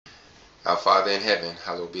Our Father in heaven,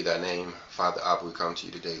 hallowed be thy name. Father Abba, we come to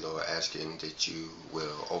you today, Lord, asking that you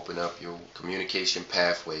will open up your communication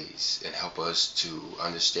pathways and help us to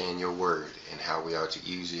understand your word and how we are to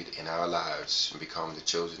use it in our lives and become the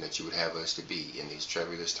children that you would have us to be in these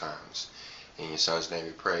troublous times. In your son's name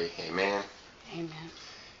we pray. Amen. Amen.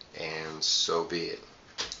 And so be it.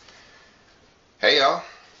 Hey y'all,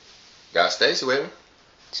 got Stacy with me.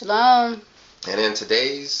 Shalom. And in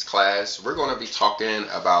today's class, we're going to be talking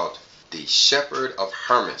about the Shepherd of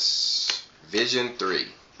Hermas, Vision 3.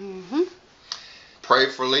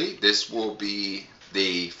 Prayerfully, this will be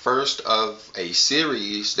the first of a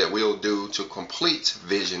series that we'll do to complete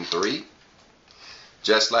Vision 3.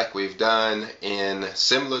 Just like we've done in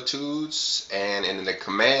similitudes and in the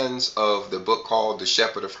commands of the book called The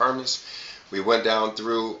Shepherd of Hermas, we went down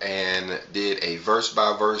through and did a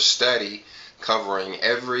verse-by-verse study covering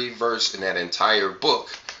every verse in that entire book,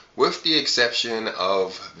 with the exception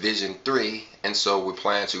of Vision 3, and so we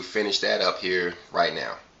plan to finish that up here right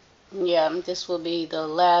now. Yeah, this will be the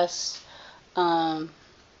last, I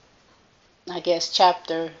guess,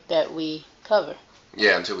 chapter that we cover.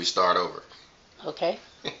 Yeah, until we start over. Okay.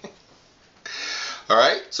 All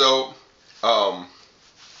right, so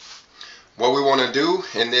what we want to do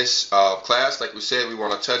in this class, like we said, we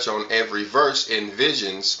want to touch on every verse in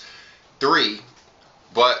Visions 3,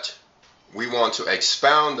 but we want to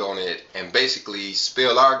expound on it and basically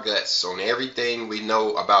spill our guts on everything we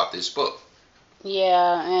know about this book.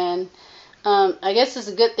 Yeah, and I guess it's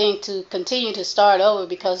a good thing to continue to start over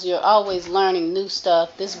because you're always learning new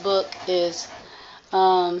stuff. This book is,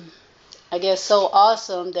 I guess, so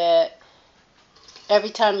awesome that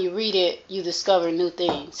every time you read it, you discover new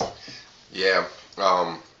things. Yeah,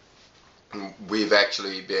 we've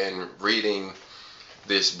actually been reading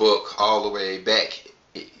this book all the way back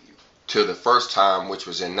to the first time, which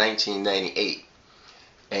was in 1998.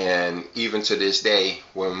 And even to this day,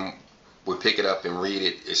 when we pick it up and read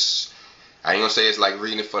it, I ain't gonna say it's like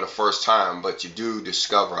reading it for the first time, but you do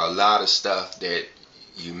discover a lot of stuff that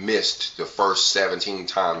you missed the first 17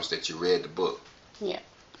 times that you read the book. Yeah.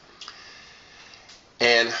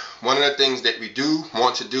 And one of the things that we do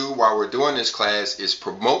want to do while we're doing this class is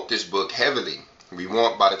promote this book heavily. We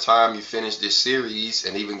want, by the time you finish this series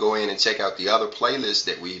and even go in and check out the other playlists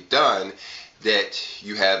that we've done, that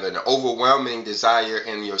you have an overwhelming desire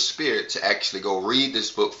in your spirit to actually go read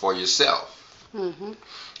this book for yourself. And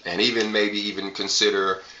maybe even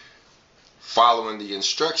consider following the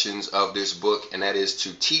instructions of this book, and that is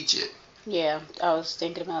to teach it. Yeah, I was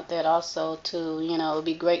thinking about that also too. It would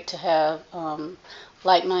be great to have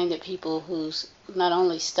like-minded people who's not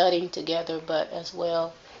only studying together but as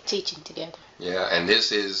well teaching together. Yeah, and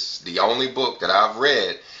this is the only book that I've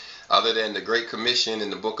read, other than the Great Commission in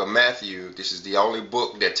the book of Matthew. This is the only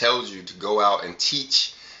book that tells you to go out and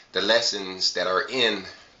teach the lessons that are in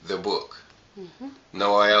the book.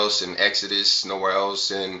 Nowhere else in Exodus, nowhere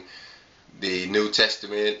else in the New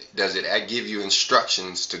Testament does it give you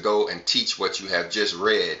instructions to go and teach what you have just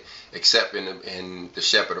read, except in the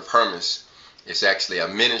Shepherd of Hermas. It's actually a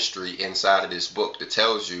ministry inside of this book that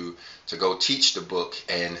tells you to go teach the book,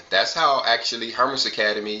 and that's how actually Hermas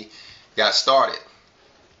Academy got started.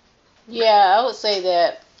 Yeah, I would say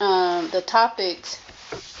that the topics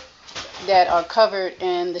that are covered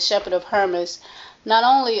in the Shepherd of Hermas not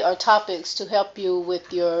only are topics to help you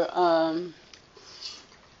with your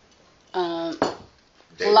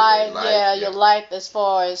life, your life as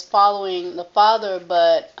far as following the Father,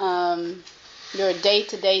 but your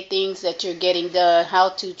day-to-day things that you're getting done, how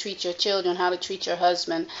to treat your children, how to treat your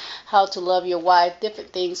husband, how to love your wife,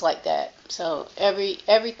 different things like that. So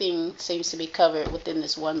everything seems to be covered within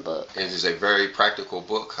this one book. It is a very practical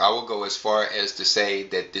book. I will go as far as to say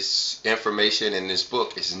that this information in this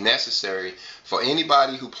book is necessary for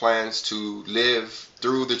anybody who plans to live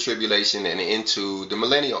through the tribulation and into the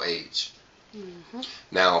millennial age.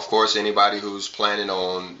 Now, of course, anybody who's planning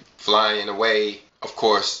on flying away, of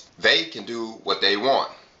course, they can do what they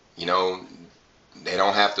want. They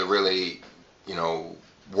don't have to really,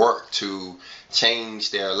 work to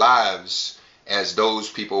change their lives as those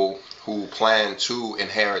people who plan to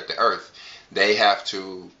inherit the earth. They have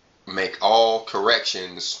to make all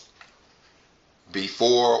corrections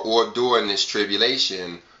before or during this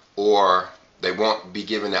tribulation, or they won't be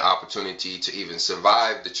given the opportunity to even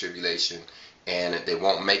survive the tribulation, and they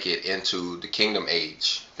won't make it into the kingdom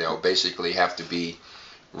age. They'll basically have to be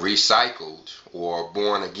recycled or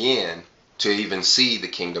born again to even see the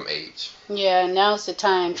kingdom age. Yeah, now's the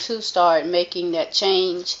time to start making that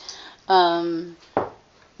change. Now's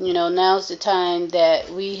the time that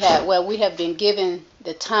we have been given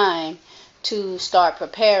the time to start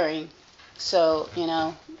preparing. So,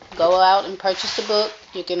 go out and purchase the book.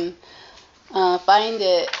 You can find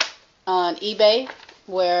it on eBay,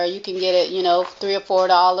 where you can get it, $3 or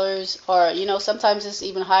 $4, or sometimes it's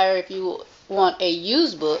even higher if you want a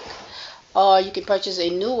used book, or you can purchase a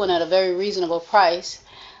new one at a very reasonable price,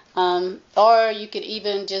 or you could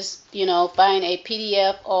even just find a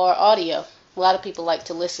PDF or audio. A lot of people like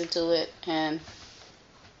to listen to it, and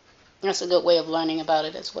that's a good way of learning about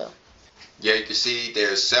it as well. Yeah, you can see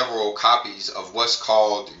there's several copies of what's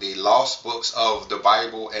called the Lost Books of the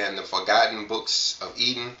Bible and the Forgotten Books of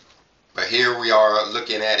Eden. But here we are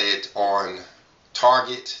looking at it on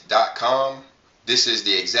target.com. This is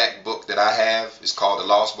the exact book that I have. It's called The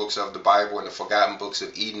Lost Books of the Bible and the Forgotten Books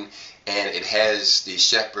of Eden, and it has the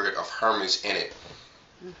Shepherd of Hermas in it,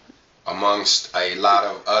 amongst a lot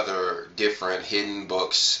of other different hidden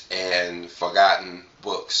books and forgotten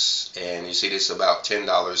books. And you see this about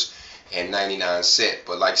 $10.99.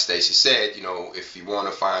 But like Stacy said, if you want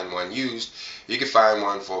to find one used, you can find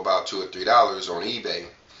one for about $2 or $3 on eBay.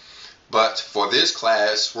 But for this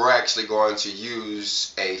class, we're actually going to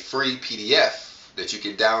use a free PDF that you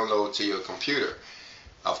can download to your computer.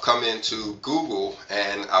 I've come into Google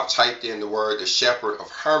and I've typed in the word The Shepherd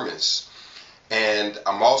of Hermas. And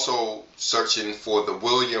I'm also searching for the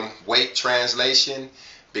William Waite translation,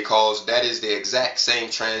 because that is the exact same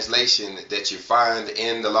translation that you find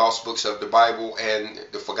in the Lost Books of the Bible and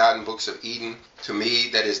the Forgotten Books of Eden. To me,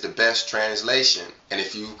 that is the best translation. And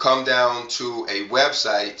if you come down to a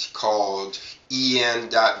website called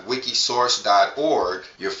en.wikisource.org,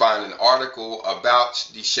 you'll find an article about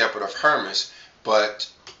the Shepherd of Hermas, but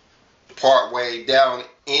partway down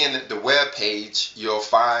in the web page, you'll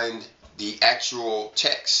find the actual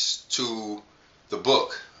text to the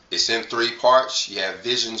book. It's in 3 parts. You have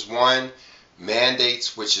Visions 1,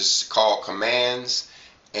 Mandates, which is called Commands,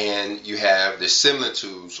 and you have the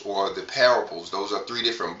Similitudes or the Parables. Those are 3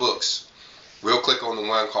 different books. We'll click on the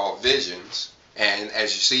one called Visions, and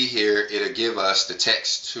as you see here, it'll give us the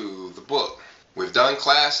text to the book. We've done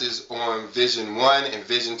classes on Vision 1 and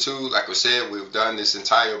Vision 2. Like I said, we've done this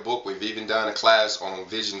entire book. We've even done a class on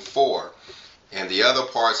Vision 4 and the other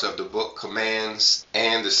parts of the book, Commands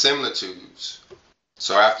and the Similitudes.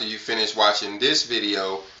 So after you finish watching this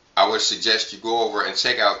video, I would suggest you go over and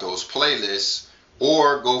check out those playlists,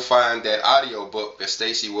 or go find that audio book that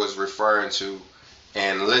Stacy was referring to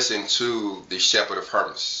and listen to The Shepherd of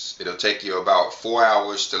Hermas. It'll take you about 4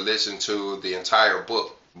 hours to listen to the entire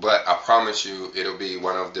book, but I promise you it'll be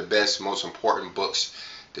one of the best, most important books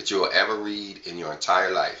that you'll ever read in your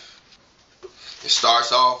entire life. It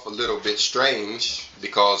starts off a little bit strange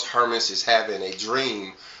because Hermas is having a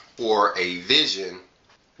dream or a vision,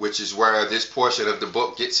 which is where this portion of the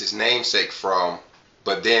book gets its namesake from.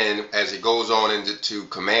 But then as it goes on into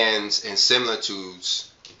Commands and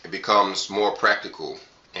Similitudes, it becomes more practical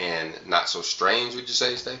and not so strange, would you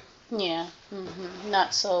say, Steve? Yeah,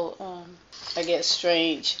 not so, I guess,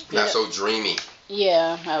 strange. Not so dreamy.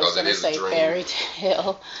 Yeah, I was going to say fairy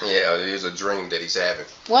tale. Yeah, it is a dream that he's having.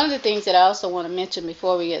 One of the things that I also want to mention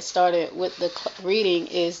before we get started with the reading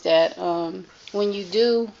is that when you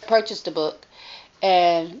do purchase the book,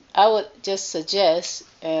 and I would just suggest,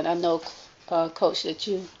 and I know, Coach, that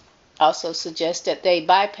you also suggest that they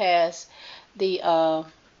bypass the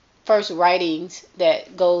first writings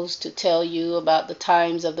that goes to tell you about the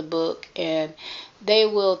times of the book, and they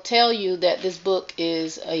will tell you that this book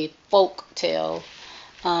is a folk tale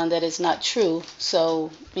that is not true.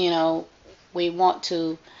 So, we want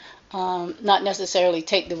to not necessarily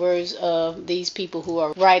take the words of these people who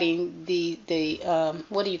are writing the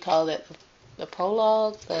what do you call it? The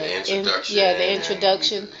prologue? The introduction. The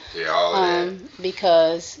introduction. All of that.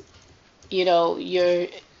 Because, your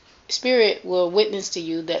spirit will witness to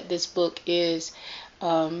you that this book is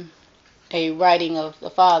a writing of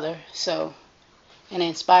the Father, so an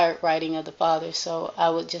inspired writing of the Father. So I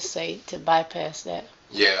would just say to bypass that.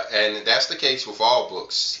 Yeah, and that's the case with all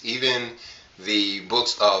books, even the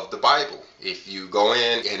books of the Bible. If you go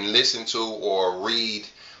in and listen to or read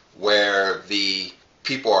where the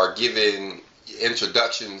people are given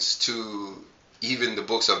introductions to even the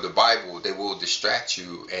books of the Bible, they will distract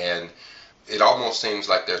you, and it almost seems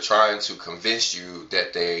like they're trying to convince you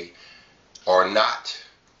that they are not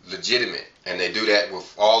legitimate. And they do that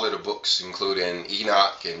with all of the books, including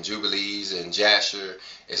Enoch and Jubilees and Jasher.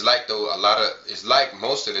 It's like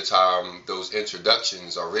most of the time those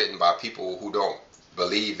introductions are written by people who don't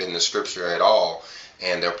believe in the scripture at all,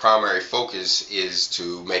 and their primary focus is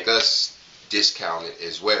to make us discount it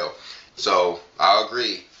as well. So I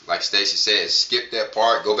agree. Like Stacy said, skip that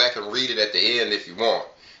part. Go back and read it at the end if you want.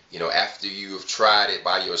 after you have tried it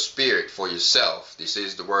by your spirit for yourself. This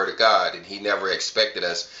is the word of God, and he never expected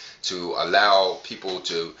us to allow people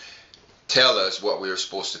to tell us what we're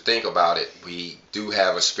supposed to think about it. We do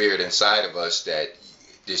have a spirit inside of us that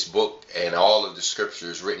this book and all of the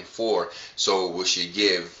scripture is written for, so we should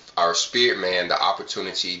give our spirit man the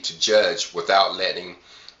opportunity to judge without letting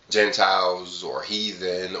Gentiles or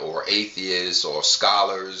heathen or atheists or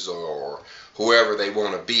scholars or whoever they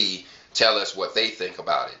want to be tell us what they think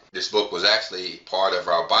about it. This book was actually part of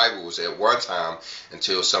our Bibles at one time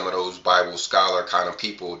until some of those Bible scholar kind of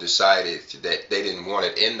people decided that they didn't want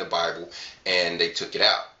it in the Bible, and they took it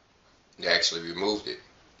out. They actually removed it.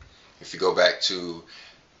 If you go back to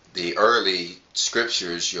the early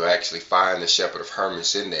scriptures, you'll actually find the shepherd of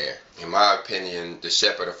Hermas in there. In my opinion, the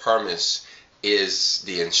shepherd of Hermas is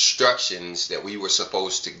the instructions that we were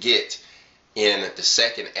supposed to get in the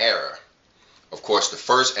second era. Of course, the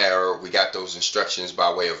first era, we got those instructions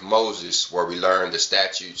by way of Moses, where we learned the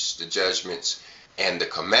statutes, the judgments, and the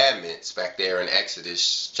commandments back there in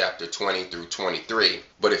Exodus chapter 20 through 23.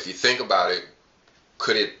 But if you think about it,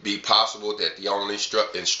 could it be possible that the only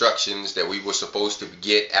instructions that we were supposed to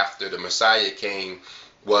get after the Messiah came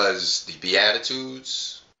was the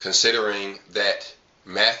Beatitudes, considering that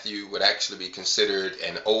Matthew would actually be considered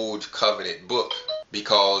an old covenant book,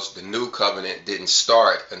 because the new covenant didn't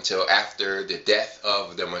start until after the death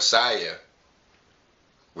of the Messiah.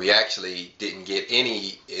 We actually didn't get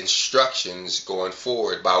any instructions going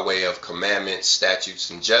forward by way of commandments, statutes,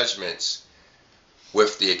 and judgments,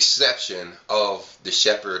 with the exception of the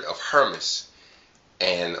shepherd of Hermas.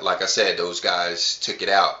 And like I said, those guys took it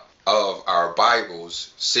out of our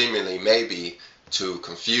Bibles, seemingly maybe to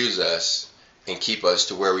confuse us and keep us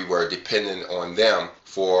to where we were dependent on them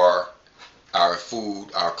for our food,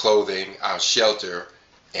 our clothing, our shelter,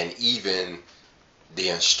 and even the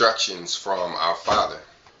instructions from our Father.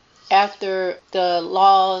 After the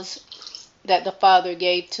laws that the Father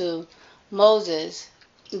gave to Moses,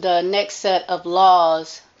 the next set of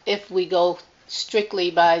laws, if we go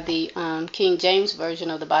strictly by the King James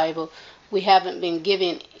Version of the Bible, we haven't been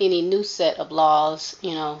given any new set of laws,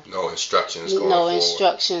 No instructions going no forward.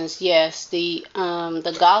 instructions, yes. The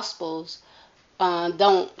Gospels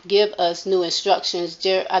don't give us new instructions.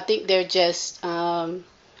 I think they're just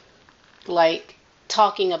like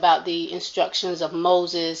talking about the instructions of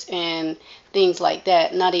Moses and things like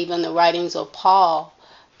that, not even the writings of Paul.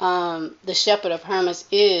 The Shepherd of Hermas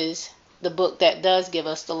is the book that does give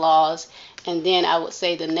us the laws, and then I would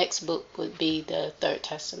say the next book would be the Third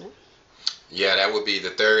Testament. Yeah, that would be the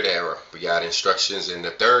third era. We got instructions in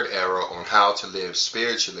the third era on how to live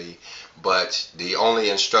spiritually, but the only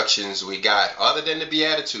instructions we got, other than the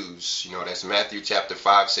Beatitudes, that's Matthew chapter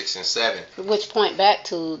 5, 6, and 7. Which point back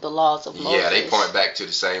to the laws of Moses. Yeah, they point back to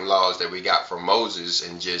the same laws that we got from Moses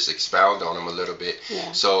and just expound on them a little bit.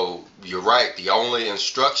 Yeah. So you're right. The only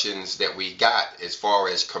instructions that we got as far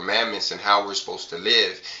as commandments and how we're supposed to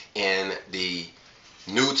live in the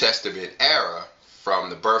New Testament era,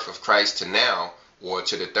 from the birth of Christ to now, or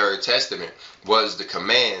to the Third Testament, was the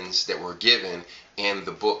commands that were given in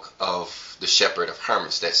the book of the Shepherd of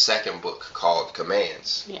Hermas, that second book called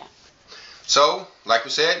Commands. Yeah. So, like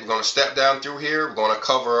we said, we're going to step down through here. We're going to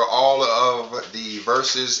cover all of the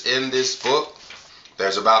verses in this book.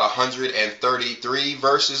 There's about 133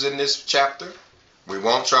 verses in this chapter. We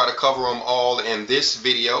won't try to cover them all in this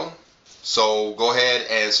video. So go ahead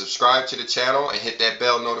and subscribe to the channel and hit that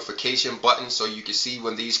bell notification button so you can see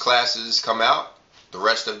when these classes come out, the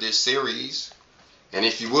rest of this series. And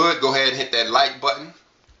if you would, go ahead and hit that like button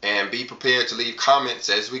and be prepared to leave comments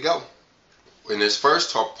as we go. In this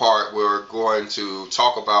first part, we're going to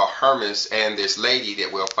talk about Hermas and this lady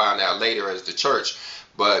that we'll find out later as the church.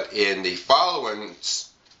 But in the following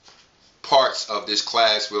parts of this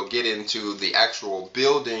class, we'll get into the actual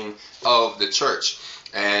building of the church.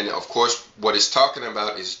 And of course, what it's talking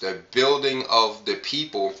about is the building of the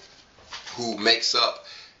people who makes up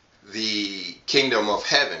the kingdom of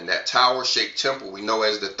heaven, that tower-shaped temple we know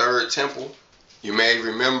as the third temple. You may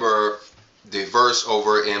remember the verse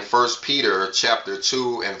over in 1 Peter chapter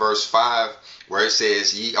 2 and verse 5, where it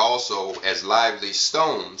says, "Ye also as lively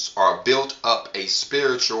stones are built up a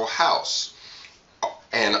spiritual house,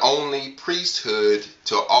 and only priesthood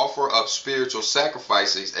to offer up spiritual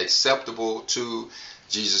sacrifices acceptable to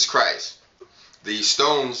Jesus Christ." The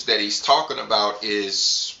stones that he's talking about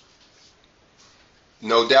is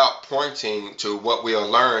no doubt pointing to what we'll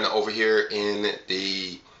learn over here in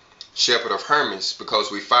the Shepherd of Hermas,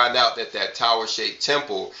 because we find out that that tower-shaped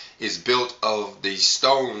temple is built of the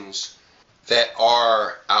stones that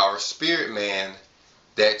are our spirit man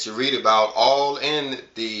that you read about all in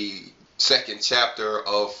the second chapter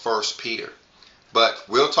of First Peter. But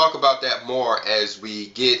we'll talk about that more as we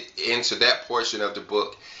get into that portion of the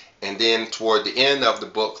book. And then toward the end of the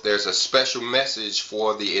book, there's a special message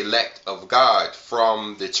for the elect of God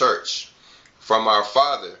from the church. From our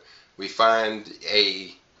Father, we find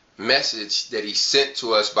a message that he sent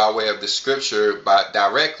to us by way of the scripture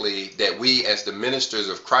directly, that we as the ministers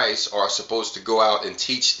of Christ are supposed to go out and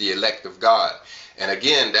teach the elect of God. And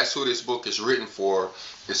again, that's who this book is written for.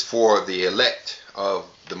 It's for the elect of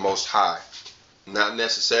the Most High. Not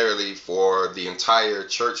necessarily for the entire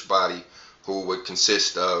church body, who would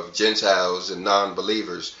consist of Gentiles and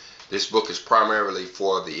non-believers. This book is primarily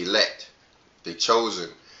for the elect, the chosen,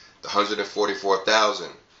 the 144,000,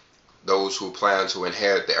 those who plan to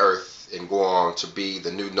inherit the earth and go on to be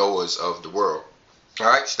the new Noahs of the world. All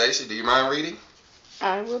right, Stacy, do you mind reading?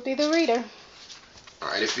 I will be the reader. All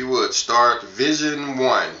right, if you would, start Vision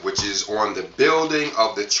 1, which is on the building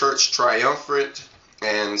of the church triumphant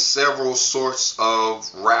and several sorts of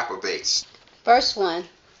reprobates. Verse 1.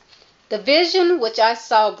 The vision which I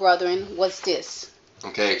saw, brethren, was this.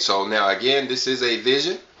 Okay, so now again, this is a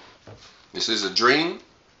vision. This is a dream,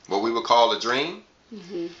 what we would call a dream.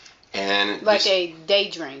 Mm-hmm. And like a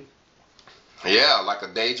daydream. Yeah, like a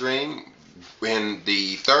daydream. In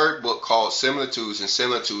the third book called Similitudes and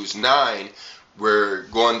Similitudes 9, we're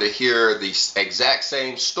going to hear the exact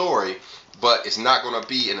same story, but it's not going to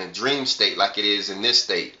be in a dream state like it is in this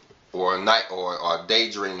state, or a night or a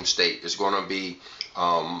daydream state. It's going to be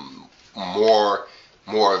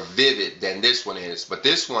more vivid than this one is. But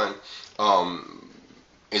this one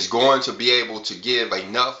is going to be able to give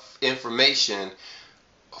enough information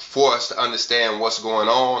for us to understand what's going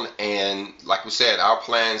on. And like we said, our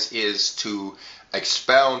plans is to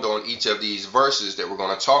expound on each of these verses that we're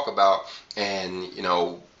going to talk about, and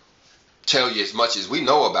tell you as much as we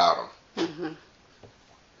know about them. Mm-hmm.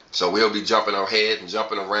 So we'll be jumping ahead and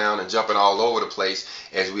jumping around and jumping all over the place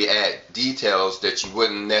as we add details that you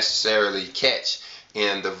wouldn't necessarily catch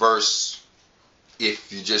in the verse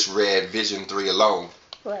if you just read Vision 3 alone.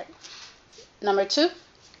 Right. Number 2.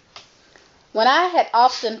 When I had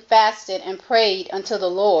often fasted and prayed unto the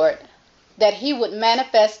Lord, that he would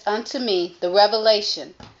manifest unto me the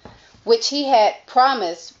revelation, which he had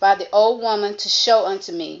promised by the old woman to show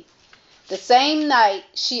unto me, the same night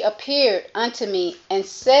she appeared unto me and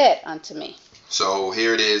said unto me. So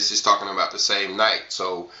here it is, it's talking about the same night.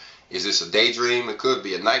 So is this a daydream? It could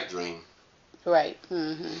be a night dream. Right.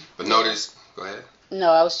 Mm-hmm. But notice, go ahead. No,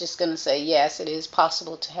 I was just going to say, yes, it is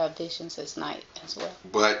possible to have visions as night as well.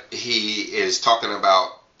 But he is talking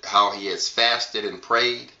about how he has fasted and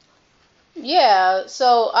prayed. Yeah,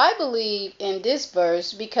 so I believe in this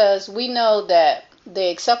verse because we know that the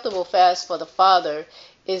acceptable fast for the Father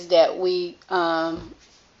is that we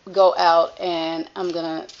go out and, I'm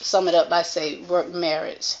going to sum it up by say work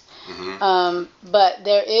merits. Mm-hmm. But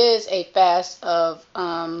there is a fast of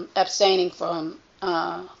abstaining from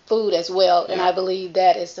food as well, and I believe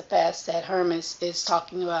that is the fast that Hermas is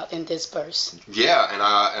talking about in this verse. Yeah, and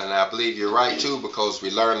I believe you're right too, because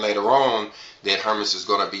we learn later on that Hermas is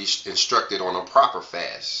going to be instructed on a proper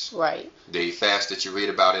fast. Right. The fast that you read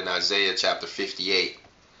about in Isaiah chapter 58.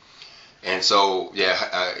 And so,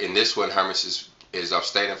 in this one, Hermas is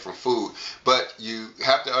abstaining from food. But you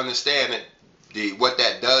have to understand that what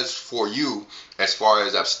that does for you as far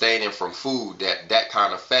as abstaining from food, that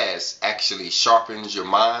kind of fast actually sharpens your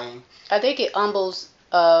mind. I think it humbles,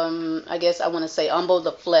 I guess I want to say humble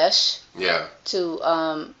the flesh. Yeah.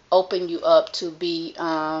 To open you up to be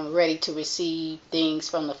ready to receive things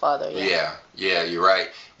from the Father. Yeah, you're right.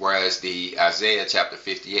 Whereas the Isaiah chapter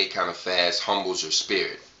 58 kind of fast humbles your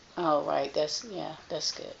spirit. Oh, right. That's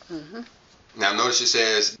good. Mm-hmm. Now notice it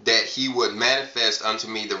says that he would manifest unto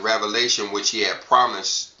me the revelation which he had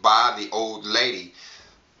promised by the old lady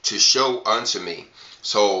to show unto me.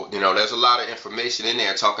 So, there's a lot of information in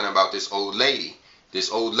there talking about this old lady.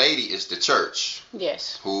 This old lady is the church.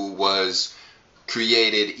 Yes. Who was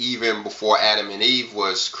created even before Adam and Eve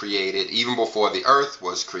was created, even before the earth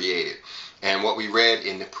was created. And what we read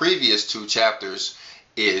in the previous 2 chapters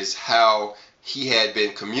is how he had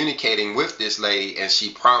been communicating with this lady, and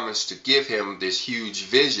she promised to give him this huge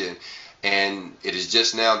vision. And it is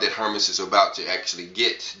just now that Hermas is about to actually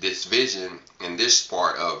get this vision in this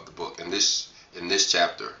part of the book, in this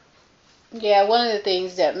chapter. Yeah, one of the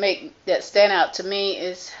things that stand out to me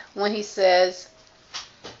is when he says,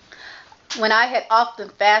 when I had often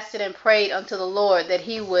fasted and prayed unto the Lord that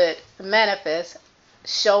he would manifest,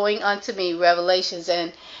 showing unto me revelations.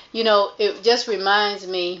 And it just reminds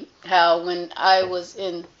me how when I was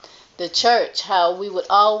in the church, how we would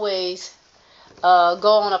always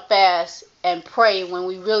go on a fast and pray when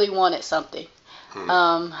we really wanted something.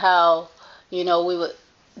 How, we would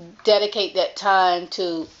dedicate that time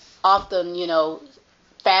to often,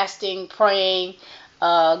 fasting, praying,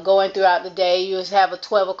 going throughout the day. You would have a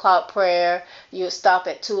 12 o'clock prayer. You would stop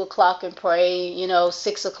at 2 o'clock and pray,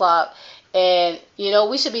 6 o'clock. And,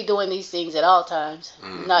 we should be doing these things at all times,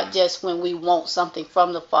 not just when we want something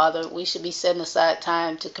from the Father. We should be setting aside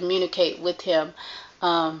time to communicate with Him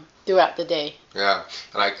throughout the day. Yeah,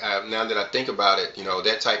 and now that I think about it,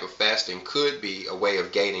 that type of fasting could be a way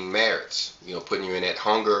of gaining merits. Putting you in that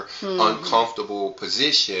hunger, uncomfortable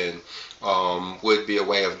position would be a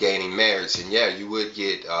way of gaining merits. And yeah, you would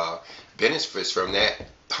get benefits from that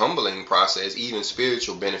humbling process, even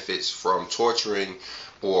spiritual benefits from torturing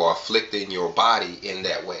or afflicting your body in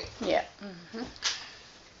that way. Yeah.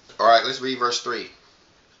 All right, let's read verse 3.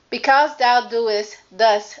 Because thou doest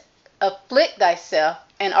thus afflict thyself,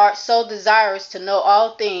 and art so desirous to know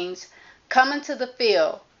all things, come into the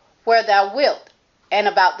field where thou wilt, and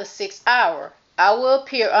about the 6th hour I will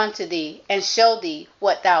appear unto thee, and show thee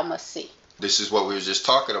what thou must see. This is what we were just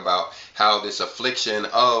talking about, how this affliction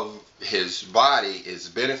of his body is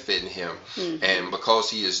benefiting him. And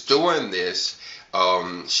because he is doing this,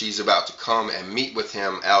 she's about to come and meet with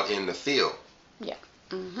him out in the field. Yeah.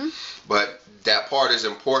 But that part is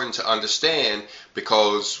important to understand,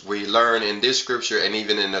 because we learn in this scripture and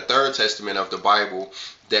even in the Third Testament of the Bible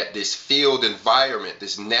that this field environment,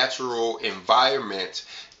 this natural environment,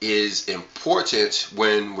 is important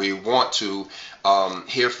when we want to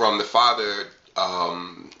hear from the Father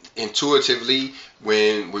intuitively.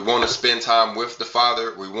 When we want to spend time with the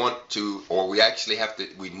Father, we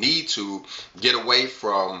need to get away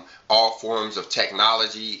from all forms of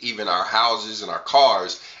technology, even our houses and our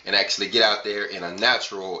cars, and actually get out there in a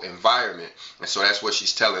natural environment. And so that's what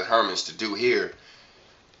she's telling Hermas to do here.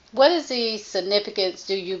 What is the significance,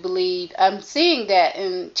 do you believe? I'm seeing that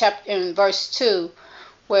in verse 2,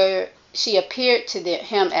 where she appeared to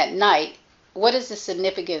him at night. What is the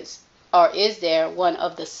significance, or is there one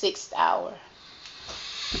of the 6th hour?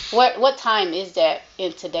 What time is that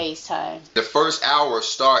in today's time? The first hour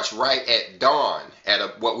starts right at dawn,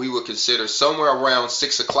 at what we would consider somewhere around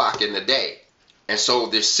 6 o'clock in the day. And so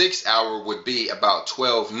the 6th hour would be about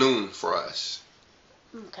 12 noon for us.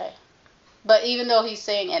 Okay. But even though he's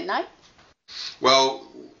saying at night? Well,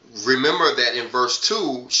 remember that in verse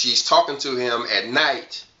 2, she's talking to him at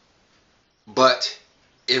night. But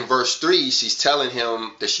in verse 3, she's telling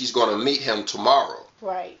him that she's going to meet him tomorrow.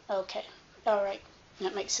 Right. Okay. All right.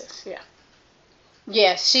 That makes sense. Yeah.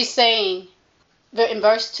 Yes, she's saying, in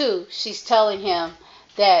verse 2, she's telling him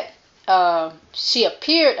that she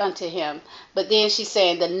appeared unto him, but then she's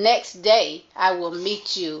saying the next day I will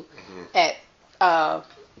meet you at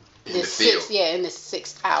in the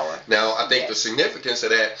 6th hour. Now, I think the significance of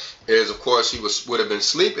that is, of course, he would have been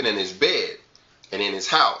sleeping in his bed and in his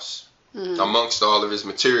house amongst all of his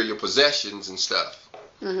material possessions and stuff.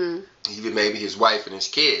 Even maybe his wife and his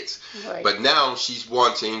kids. Right. But now she's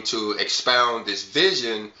wanting to expound this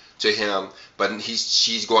vision to him, but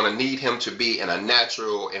she's going to need him to be in a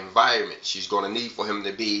natural environment. She's going to need for him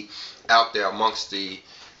to be out there amongst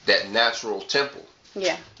that natural temple.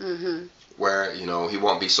 Yeah. Where, he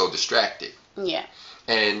won't be so distracted. Yeah.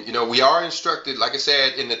 And, we are instructed, like I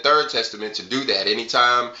said, in the Third Testament to do that.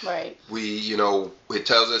 Anytime it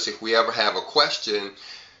tells us if we ever have a question,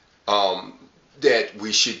 that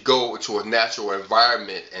we should go to a natural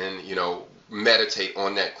environment and, meditate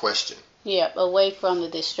on that question. Yeah, away from the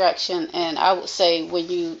distraction. And I would say when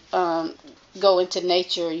you go into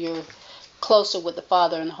nature, you're closer with the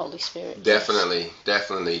Father and the Holy Spirit. Definitely.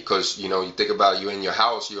 Because, you think about you in your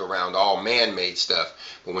house, you're around all man-made stuff.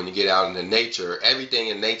 But when you get out into nature, everything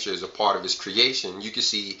in nature is a part of his creation. You can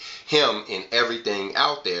see him in everything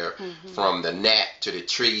out there, from the gnat to the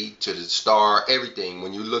tree to the star, everything.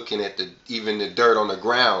 When you're looking at even the dirt on the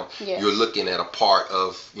ground, you're looking at a part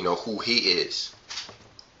of, who he is.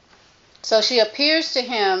 So she appears to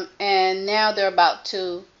him, and now they're about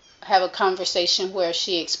to have a conversation where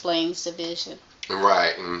she explains the vision.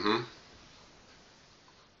 Right.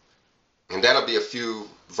 And that'll be a few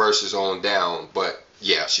verses on down, but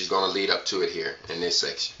yeah, she's going to lead up to it here in this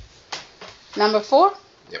section. Number 4?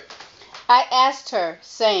 Yep. I asked her,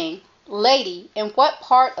 saying, Lady, in what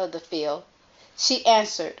part of the field? She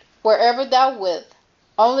answered, Wherever thou wilt,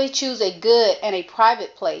 only choose a good and a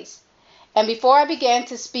private place. And before I began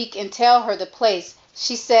to speak and tell her the place,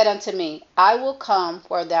 she said unto me, I will come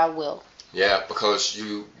where thou wilt. Yeah, because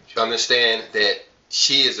you understand that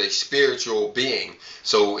she is a spiritual being.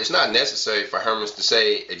 So it's not necessary for Hermas to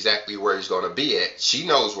say exactly where he's going to be at. She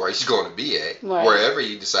knows where he's going to be at, right. wherever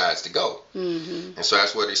he decides to go. Mm-hmm. And so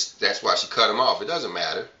that's why she cut him off. It doesn't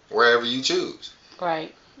matter, wherever you choose.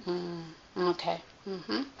 Right. Okay.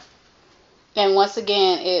 Mm-hmm. And once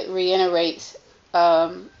again, it reiterates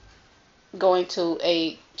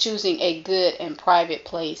choosing a good and private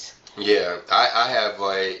place. Yeah, I have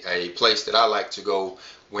a place that I like to go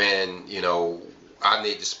when, I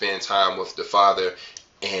need to spend time with the Father,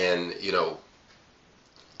 and,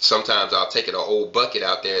 sometimes I'll take an old bucket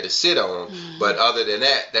out there to sit on, but other than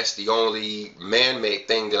that, that's the only man-made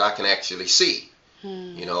thing that I can actually see.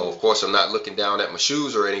 Of course, I'm not looking down at my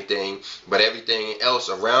shoes or anything, but everything else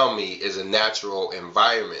around me is a natural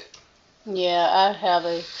environment. Yeah, I have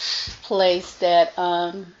a place that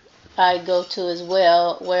I go to as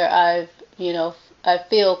well, where I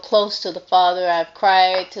feel close to the Father. I've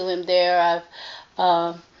cried to him there.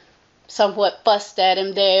 I've somewhat fussed at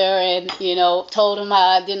him there, and told him how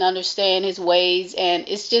I didn't understand his ways. And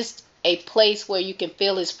it's just a place where you can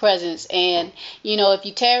feel his presence, and if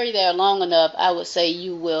you tarry there long enough, I would say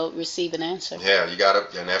you will receive an answer. Yeah, you gotta,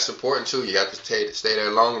 and that's important too. You got to stay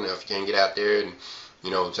there long enough. You can't get out there and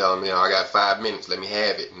tell him, I got 5 minutes, let me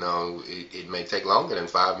have it. No, it may take longer than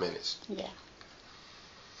 5 minutes. Yeah.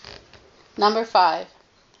 Number 5.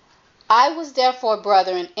 I was therefore,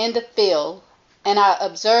 brethren, in the field, and I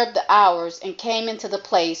observed the hours, and came into the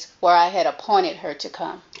place where I had appointed her to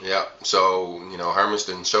come. Yeah. So, Hermas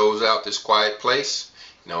then shows out this quiet place.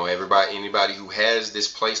 Anybody who has this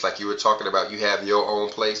place, like you were talking about, you have your own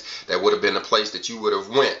place, that would have been the place that you would have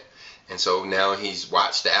went. And so now he's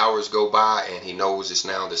watched the hours go by, and he knows it's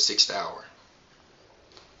now the 6th hour.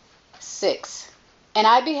 6. And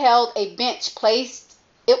I beheld a bench placed.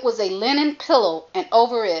 It was a linen pillow, and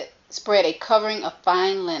over it spread a covering of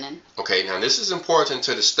fine linen. Okay, now this is important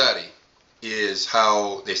to the study, is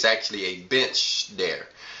how there's actually a bench there.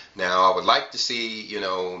 Now, I would like to see,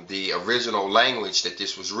 the original language that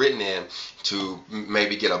this was written in, to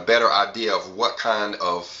maybe get a better idea of what kind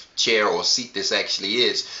of chair or seat this actually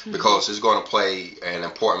is, because it's going to play an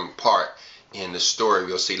important part in the story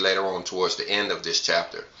we'll see later on towards the end of this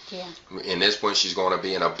chapter. Yeah. In this one, she's going to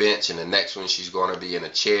be in a bench, and the next one, she's going to be in a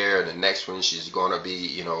chair, and the next one, she's going to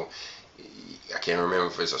be, I can't remember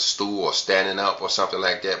if it's a stool or standing up or something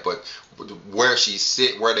like that, but where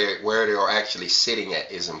where they are actually sitting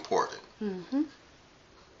at is important.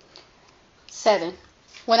 7.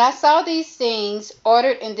 When I saw these things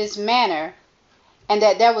ordered in this manner, and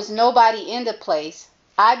that there was nobody in the place,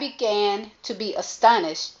 I began to be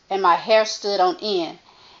astonished, and my hair stood on end,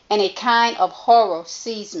 and a kind of horror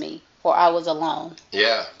seized me, for I was alone.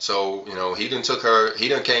 Yeah, so, he done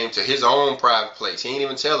came to his own private place. He didn't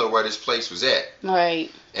even tell her where this place was at.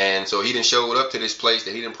 Right. And so he done showed up to this place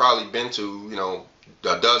that he done probably been to,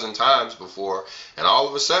 a dozen times before. And all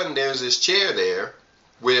of a sudden, there's this chair there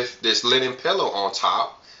with this linen pillow on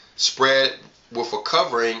top, spread with a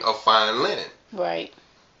covering of fine linen. Right.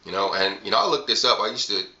 And, I looked this up. I used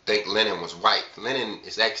to think linen was white. Linen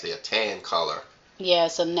is actually a tan color. Yeah,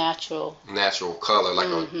 it's a natural color, like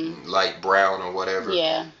a light brown or whatever.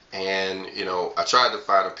 Yeah. And, I tried to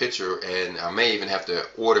find a picture, and I may even have to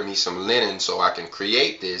order me some linen so I can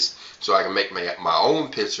create this, so I can make my own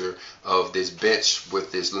picture of this bench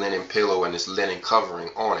with this linen pillow and this linen covering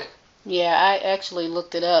on it. Yeah, I actually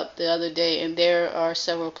looked it up the other day, and there are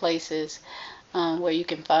several places where you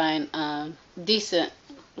can find decent,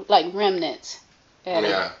 like remnants at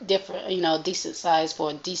a different, decent size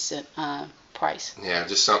for a decent price. Yeah,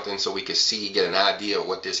 just something so we could get an idea of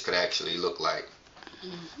what this could actually look like.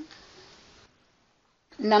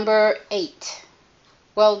 Number 8.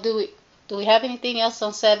 Well, do we have anything else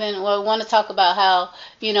on 7? Well, we want to talk about how,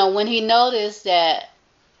 when he noticed that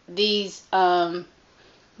these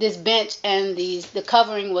this bench and the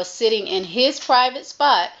covering was sitting in his private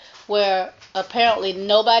spot, where apparently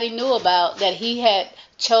nobody knew about, that he had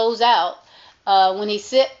chose out. When he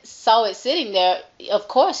saw it sitting there, of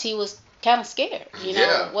course he was kind of scared.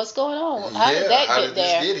 What's going on? How did that get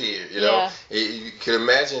there? How did this get here? You can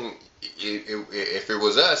imagine if it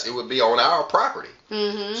was us, it would be on our property.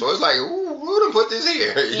 So it's like, who done put this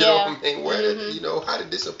here? You know what I mean? Where did, how did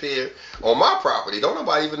this appear on my property? Don't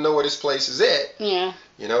nobody even know where this place is at. Yeah.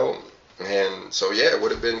 And so it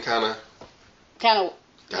would have been kind of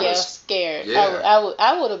scared. Yeah.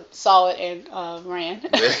 I would have saw it and ran.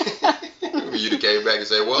 You'd have came back and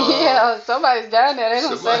said, well, somebody's down there. They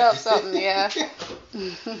done set up something. Yeah.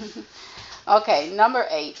 Okay, number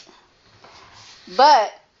 8.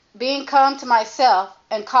 But being come to myself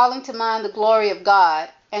and calling to mind the glory of God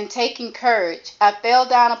and taking courage, I fell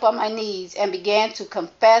down upon my knees and began to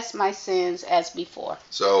confess my sins as before.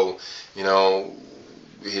 So, you know,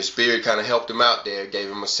 his spirit kind of helped him out there, gave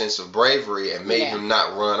him a sense of bravery, and made him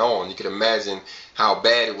not run on. You can imagine how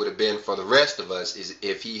bad it would have been for the rest of us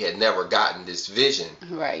if he had never gotten this vision.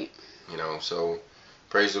 Right. You know, so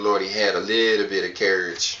praise the Lord, he had a little bit of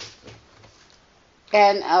courage.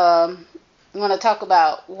 And you want to talk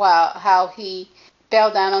about how he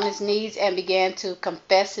fell down on his knees and began to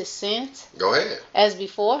confess his sins? Go ahead. As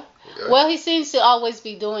before? Well, he seems to always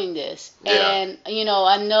be doing this. Yeah. And, you know,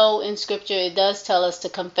 I know in Scripture it does tell us to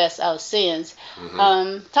confess our sins.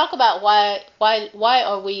 Mm-hmm. Talk about why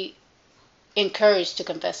are we encouraged to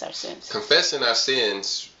confess our sins? Confessing our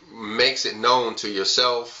sins makes it known to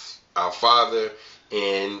yourself, our Father,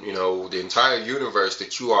 and, you know, the entire universe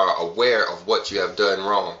that you are aware of what you have done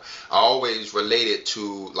wrong. I always relate it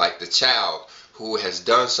to, like, the child who has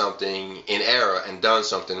done something in error and done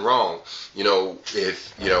something wrong. You know,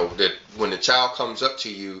 if, you know, that when the child comes up to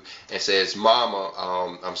you and says,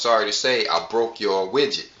 Mama, I'm sorry to say, I broke your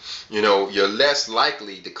widget. You know, you're less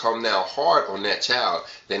likely to come down hard on that child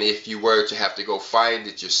than if you were to have to go find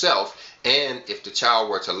it yourself. And if the child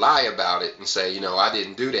were to lie about it and say, you know, I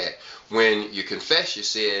didn't do that. When you confess your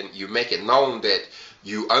sin, you make it known that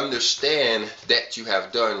you understand that you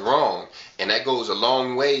have done wrong. And that goes a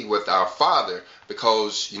long way with our Father,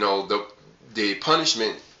 because, you know, the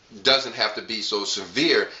punishment doesn't have to be so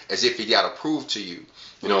severe as if he got to prove to you.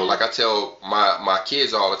 You know, like I tell my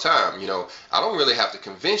kids all the time, you know, I don't really have to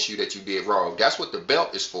convince you that you did wrong. That's what the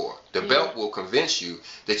belt is for. The belt will convince you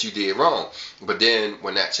that you did wrong. But then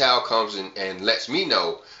when that child comes and lets me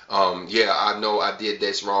know, yeah, I know I did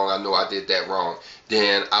this wrong, I know I did that wrong,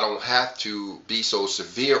 then I don't have to be so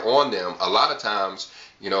severe on them. A lot of times,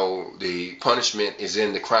 you know, the punishment is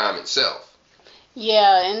in the crime itself.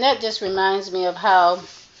 Yeah, and that just reminds me of how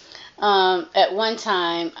at one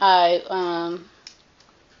time I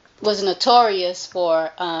was notorious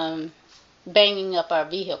for banging up our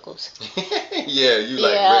vehicles. Yeah, you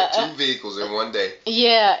wrecked 2 vehicles in one day.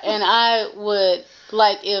 Yeah, and I would,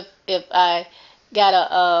 like, if I got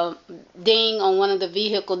a ding on one of the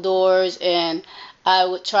vehicle doors, and I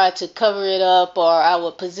would try to cover it up, or I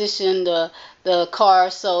would position the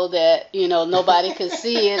car so that, you know, nobody could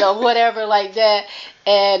see it or whatever like that.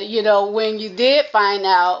 And, you know, when you did find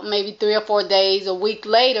out, maybe 3 or 4 days, a week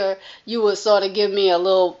later, you would sort of give me a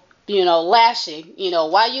little, you know, lashing. You know,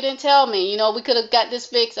 why you didn't tell me? You know, we could have got this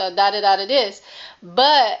fixed or this.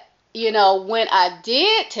 But, you know, when I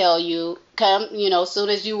did tell you, you know, as soon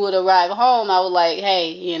as you would arrive home, I was like, hey,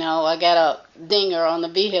 you know, I got a dinger on the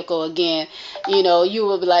vehicle again. You know, you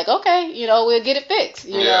would be like, okay, you know, we'll get it fixed,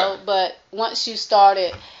 you know. But once you start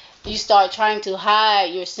trying to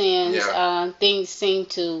hide your sins, things seem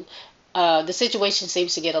to, the situation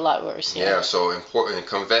seems to get a lot worse. Yeah, so important,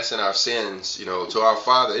 confessing our sins, you know, to our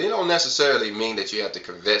Father. It don't necessarily mean that you have to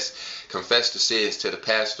confess the sins to the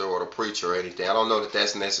pastor or the preacher or anything. I don't know that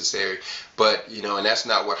that's necessary, but, you know, and that's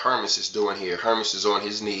not what Hermas is doing here. Hermas is on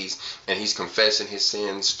his knees and he's confessing his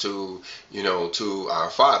sins to, you know, to our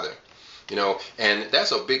Father. You know, and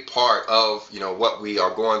that's a big part of, you know, what we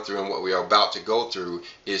are going through and what we are about to go through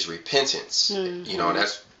is repentance. Mm-hmm. You know, and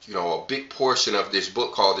that's, you know, a big portion of this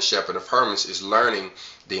book called The Shepherd of Hermas is learning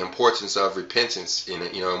the importance of repentance in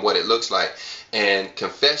it, you know, and what it looks like. And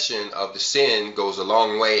confession of the sin goes a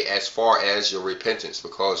long way as far as your repentance,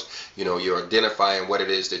 because, you know, you're identifying what it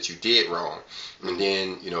is that you did wrong. And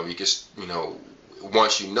then, you know, you just, you know,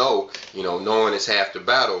 once you know, knowing is half the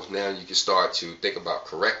battle, now you can start to think about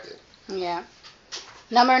correcting. Yeah.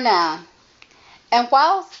 Number 9. And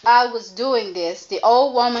whilst I was doing this, the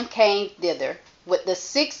old woman came thither with the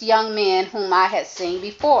 6 young men whom I had seen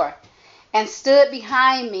before, and stood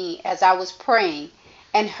behind me as I was praying,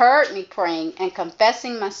 and heard me praying and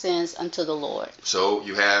confessing my sins unto the Lord. So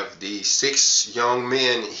you have the 6 young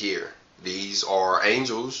men here. These are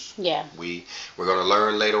angels. Yeah. We're going to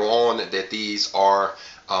learn later on that these are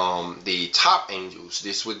the top angels.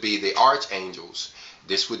 This would be the archangels.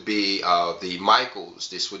 This would be the Michaels.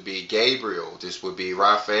 This would be Gabriel. This would be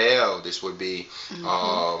Raphael. This would be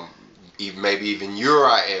maybe even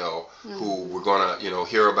Uriel, who we're going to, you know,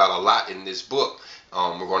 hear about a lot in this book.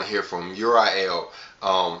 We're going to hear from Uriel.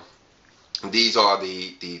 These are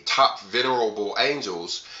the top venerable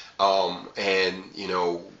angels, and, you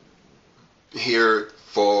know, here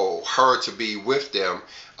for her to be with them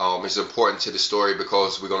is important to the story,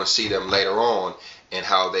 because we're going to see them later on and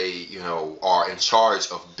how they, you know, are in charge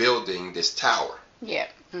of building this tower. Yeah.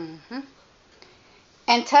 Mm-hmm.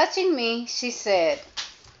 And touching me, she said,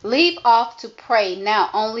 leave off to pray now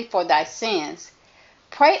only for thy sins.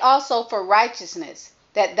 Pray also for righteousness,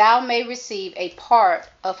 that thou may receive a part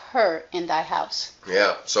of her in thy house.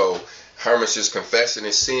 Yeah, so Hermas is confessing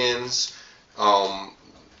his sins,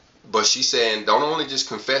 but she's saying don't only just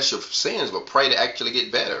confess your sins, but pray to actually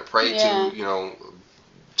get better. Pray to,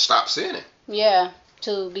 stop sinning. Yeah,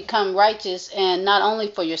 to become righteous, and not only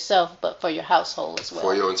for yourself, but for your household as well.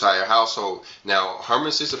 For your entire household. Now,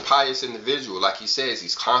 Hermas is a pious individual. Like he says,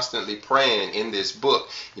 he's constantly praying in this book.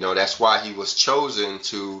 That's why he was chosen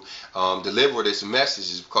to deliver this message,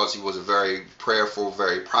 is because he was a very prayerful,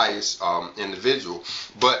 very pious individual.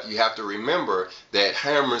 But you have to remember that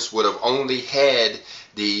Hermas would have only had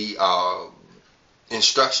the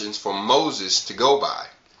instructions from Moses to go by.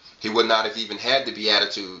 He would not have even had the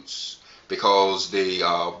Beatitudes, because the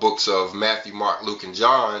books of Matthew, Mark, Luke, and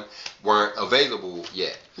John weren't available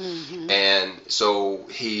yet. Mm-hmm. And so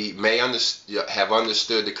he may have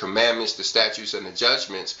understood the commandments, the statutes, and the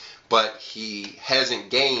judgments, but he hasn't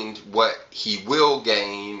gained what he will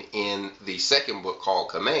gain in the second book called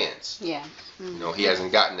Commands. Yeah. Mm-hmm. He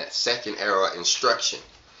hasn't gotten that second era instruction.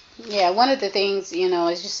 Yeah, one of the things,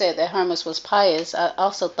 as you said, that Hermas was pious, I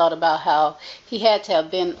also thought about how he had to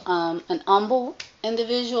have been an humble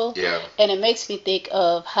individual. Yeah. And it makes me think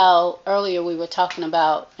of how earlier we were talking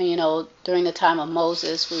about, during the time of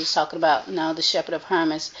Moses, we was talking about the shepherd of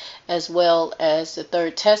Hermas, as well as the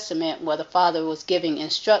Third Testament, where the Father was giving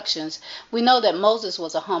instructions. We know that Moses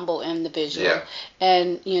was a humble individual. Yeah.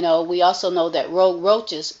 And, we also know that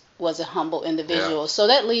roaches was a humble individual. Yeah. So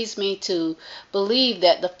that leads me to believe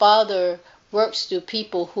that the Father works through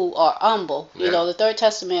people who are humble. Yeah. The Third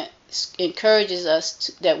Testament encourages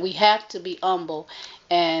us that we have to be humble,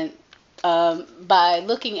 and by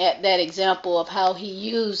looking at that example of how he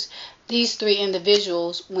used these three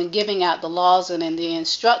individuals when giving out the laws and the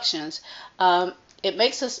instructions, it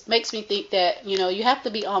makes me think that you have to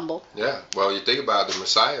be humble. Yeah, well, you think about it, the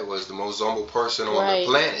Messiah was the most humble person on Right. the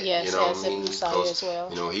planet. Yes, you know yes, what I mean? Messiah Because as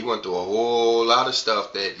well. he went through a whole lot of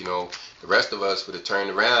stuff that the rest of us would have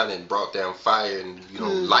turned around and brought down fire and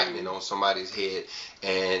lightning on somebody's head,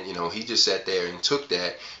 and he just sat there and took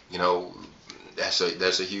that.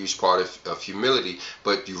 That's a huge part of humility.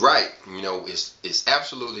 But you're right. It's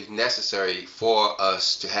absolutely necessary for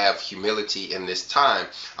us to have humility in this time.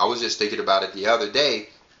 I was just thinking about it the other day,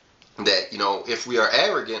 that if we are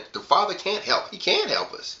arrogant, the Father can't help. He can't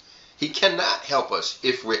help us. He cannot help us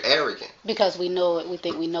if we're arrogant. Because we know it. We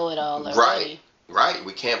think we know it all already. Right.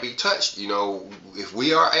 We can't be touched. If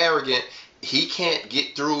we are arrogant, He can't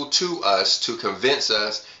get through to us to convince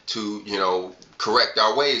us to correct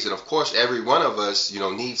our ways. And of course, every one of us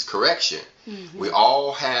needs correction. Mm-hmm. We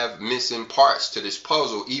all have missing parts to this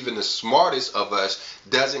puzzle. Even the smartest of us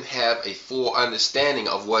doesn't have a full understanding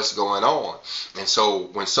of what's going on. And so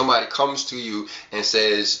when somebody comes to you and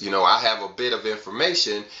says, I have a bit of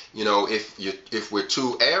information, if we're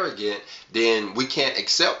too arrogant, then we can't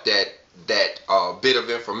accept that bit of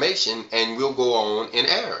information, and we'll go on in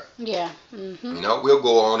error. Yeah. Mm-hmm. We'll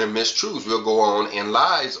go on in mistruths. We'll go on in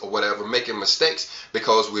lies or whatever, making mistakes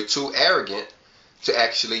because we're too arrogant to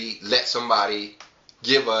actually let somebody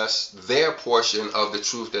give us their portion of the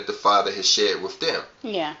truth that the Father has shared with them.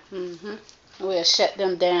 Yeah. Mm-hmm. We'll shut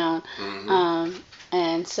them down, Mm-hmm.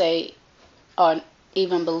 And say, or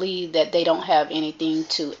even believe that they don't have anything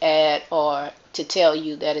to add or to tell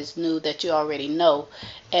you that is new, that you already know.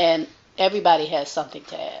 And everybody has something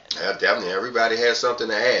to add. Yeah, definitely. Everybody has something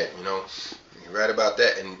to add. You're right about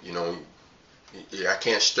that. And, I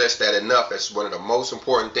can't stress that enough. That's one of the most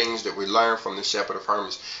important things that we learn from the Shepherd of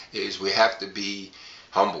Hermas, is we have to be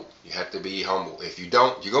humble. You have to be humble. If you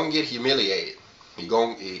don't, you're going to get humiliated. It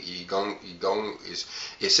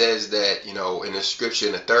says that, in the scripture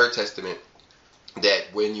in the Third Testament, that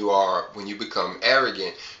when you become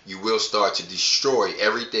arrogant, you will start to destroy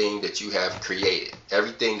everything that you have created,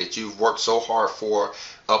 everything that you've worked so hard for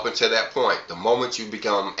up until that point. The moment you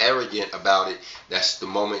become arrogant about it, that's the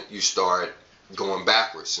moment you start going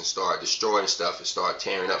backwards and start destroying stuff and start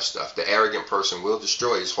tearing up stuff. The arrogant person will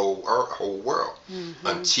destroy his whole world, mm-hmm.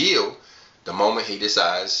 until the moment he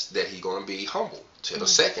decides that he's going to be humble. Till the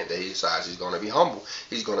second that he decides he's going to be humble,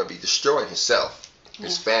 he's going to be destroying himself.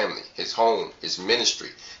 His family, his home, his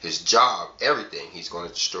ministry, his job, everything. He's going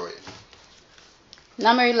to destroy it.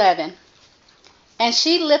 Number 11. And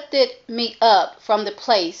she lifted me up from the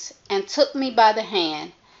place and took me by the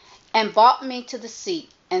hand and brought me to the seat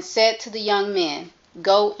and said to the young men,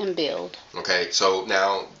 go and build. Okay, so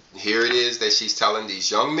now here it is that she's telling these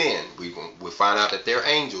young men. We find out that they're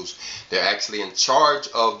angels. They're actually in charge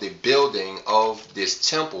of the building of this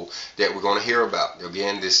temple that we're going to hear about.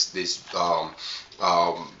 Again, the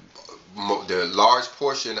large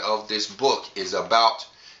portion of this book is about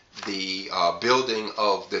the building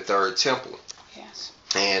of the third temple. Yes.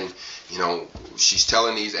 And, she's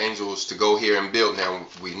telling these angels to go here and build. Now,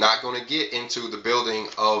 we're not going to get into the building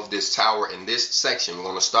of this tower in this section. We're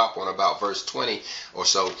going to stop on about verse 20 or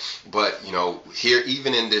so. But, here,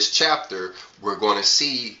 even in this chapter, we're going to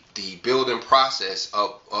see the building process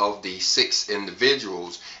of the 6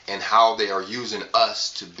 individuals and how they are using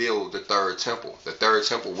us to build the third temple. The third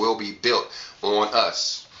temple will be built on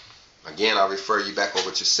us. Again, I'll refer you back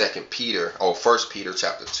over to 1 Peter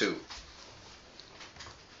chapter 2.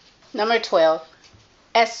 Number 12.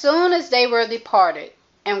 As soon as they were departed,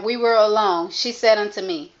 and we were alone, she said unto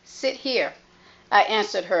me, Sit here. I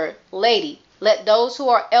answered her, Lady, let those who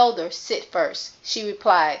are elders sit first. She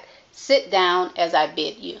replied, Sit down as I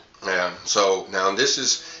bid you. Yeah, so now this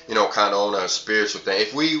is, kind of on a spiritual thing.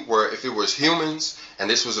 If it was humans and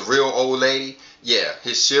this was a real old lady, yeah,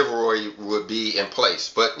 his chivalry would be in place.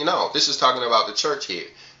 But, this is talking about the church here.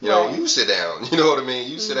 Right. You sit down. You know what I mean?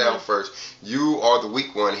 You sit down first. You are the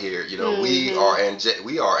weak one here. We are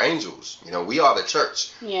angels. We are the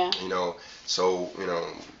church. Yeah. So,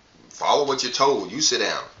 follow what you're told. You sit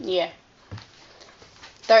down. Yeah.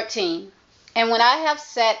 13. And when I have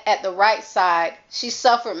sat at the right side, she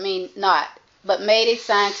suffered me not, but made a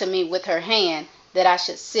sign to me with her hand that I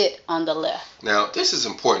should sit on the left. Now, this is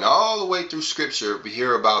important. All the way through Scripture, we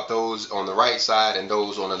hear about those on the right side and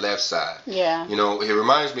those on the left side. Yeah. It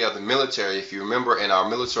reminds me of the military. If you remember, in our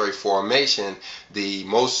military formation, the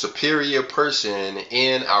most superior person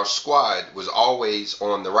in our squad was always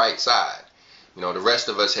on the right side. The rest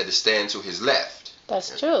of us had to stand to his left.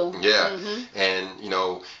 That's true. Yeah. Mm-hmm.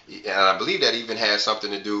 And I believe that even has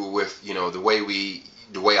something to do with,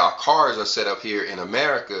 the way our cars are set up here in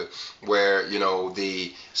America, where,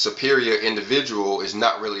 the superior individual is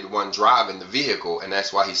not really the one driving the vehicle, and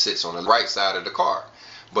that's why he sits on the right side of the car.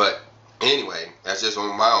 But anyway, that's just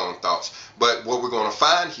on my own thoughts. But what we're going to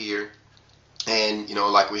find here, and,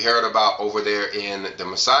 like we heard about over there in the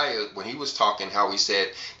Messiah, when he was talking, how he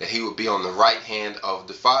said that he would be on the right hand of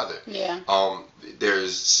the Father. Yeah.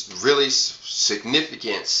 There's really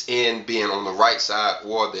significance in being on the right side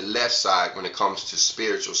or the left side when it comes to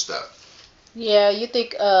spiritual stuff. Yeah, you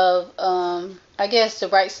think of, I guess the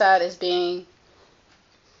right side as being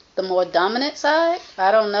the more dominant side?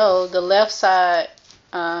 I don't know. The left side,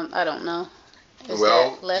 I don't know. Is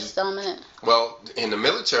that less dominant? Well, in the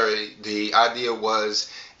military, the idea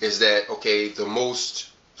is that, okay, the most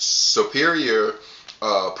superior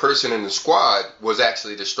person in the squad was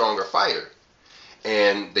actually the stronger fighter.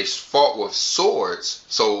 And they fought with swords,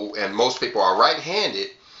 and most people are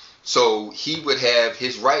right-handed, so he would have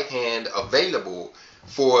his right hand available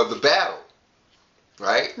for the battle,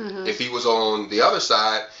 right? Mm-hmm. If he was on the other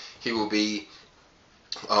side, he would be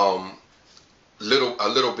a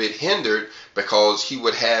little bit hindered, because he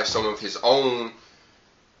would have some of his own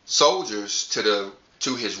soldiers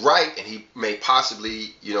to his right, and he may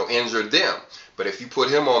possibly injure them. But if you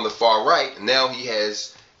put him on the far right, now he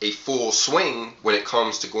has a full swing when it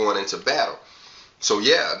comes to going into battle. So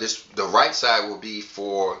yeah, the right side will be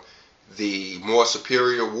for the more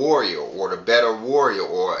superior warrior, or the better warrior,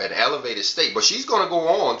 or an elevated state. But she's going to go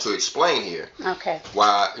on to explain here, okay,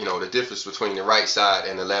 why the difference between the right side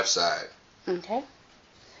and the left side. Okay.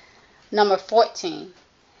 Number 14.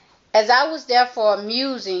 As I was therefore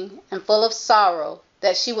musing and full of sorrow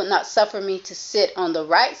that she would not suffer me to sit on the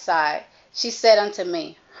right side, she said unto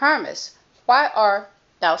me, Hermas, why art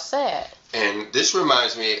thou sad? And this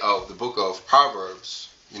reminds me of the book of Proverbs,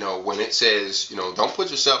 when it says, don't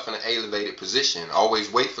put yourself in an elevated position.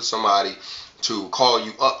 Always wait for somebody to call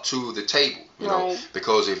you up to the table, right.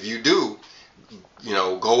 Because if you do,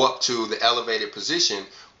 go up to the elevated position,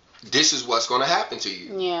 this is what's going to happen to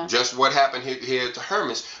you. Yeah. Just what happened here to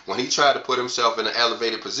Hermas when he tried to put himself in an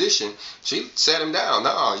elevated position. She set him down.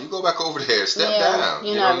 No, you go back over there. Step down.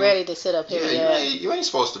 You're not ready to sit up here. Yeah, you ain't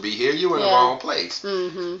supposed to be here. You're in the wrong place.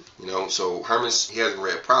 Mm-hmm. So Hermas, he hasn't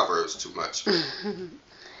read Proverbs too much.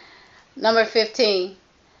 Number 15.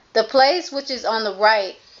 The place which is on the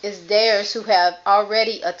right is theirs who have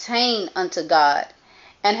already attained unto God,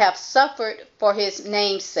 and have suffered for his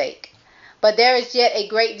name's sake. But there is yet a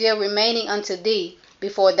great deal remaining unto thee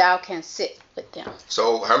before thou canst sit with them.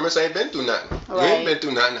 So Hermas ain't been through nothing. Right. You ain't been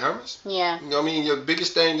through nothing, Hermas. Yeah. Your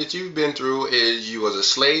biggest thing that you've been through is you was a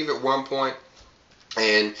slave at one point,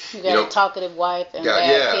 and you got a talkative wife and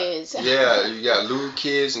bad kids. Yeah, you got lewd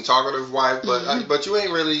kids and talkative wife, but but you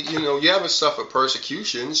ain't really, you haven't suffered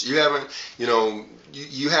persecutions. You haven't,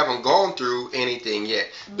 you haven't gone through anything yet.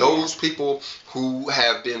 Yeah. Those people who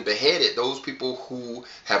have been beheaded, those people who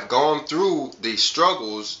have gone through these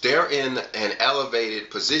struggles, they're in an elevated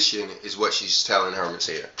position, is what she's telling Hermas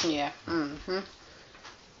here. Yeah.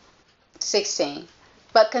 16.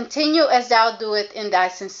 But continue as thou doest in thy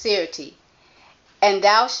sincerity, and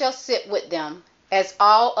thou shalt sit with them, as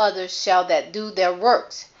all others shall that do their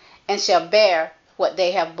works, and shall bear what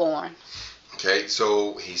they have borne. Okay,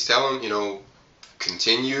 so he's telling,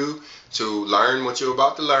 continue to learn what you're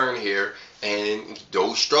about to learn here, and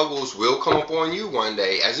those struggles will come upon you one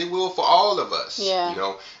day, as it will for all of us.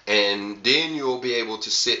 Yeah. And then you'll be able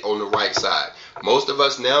to sit on the right side. Most of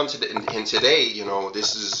us now, and today,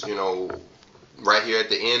 this is, right here at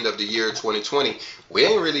the end of the year 2020, we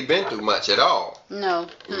ain't really been through much at all. No.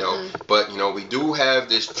 But we do have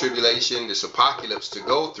this tribulation, this apocalypse to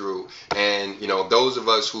go through, and those of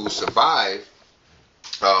us who survive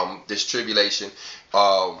this tribulation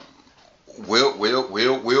will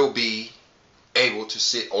be able to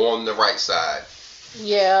sit on the right side.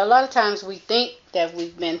 Yeah, a lot of times we think that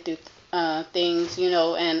we've been through things,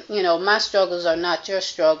 and my struggles are not your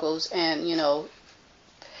struggles, and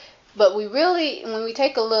but we really, when we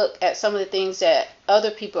take a look at some of the things that other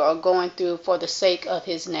people are going through for the sake of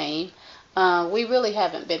His name, we really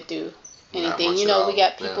haven't been through anything. We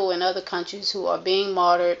got people in other countries who are being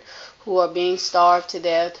martyred, who are being starved to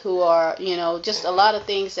death, who are, just a lot of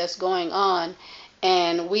things that's going on,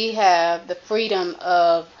 and we have the freedom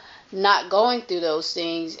of not going through those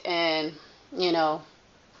things, and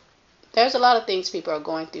there's a lot of things people are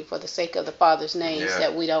going through for the sake of the Father's names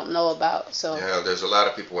that we don't know about. So there's a lot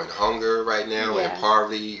of people in hunger right now, in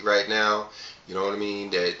poverty right now. You know what I mean?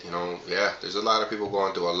 That there's a lot of people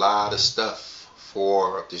going through a lot of stuff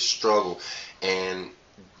for this struggle, and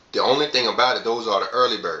the only thing about it, those are the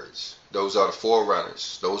early birds. Those are the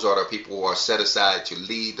forerunners. Those are the people who are set aside to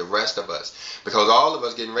lead the rest of us, because all of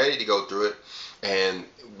us getting ready to go through it, and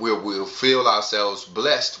we'll feel ourselves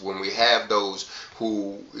blessed when we have those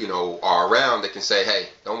who are around that can say, hey,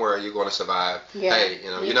 don't worry, you're going to survive. Yeah. Hey,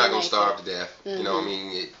 you're not going to starve to death. You know what I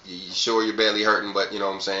mean? You sure you're barely hurting, but you know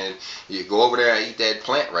what I'm saying? You go over there and eat that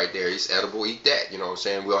plant right there. It's edible, eat that. You know what I'm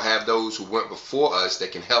saying? We'll have those who went before us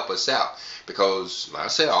that can help us out, because like I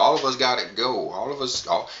said, all of us got to go. All of us,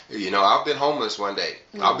 I've been homeless one day.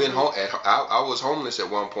 I've been I was homeless at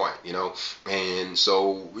one point, and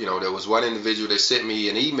so, there was one individual that sent me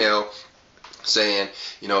an email saying,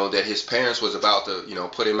 that his parents was about to,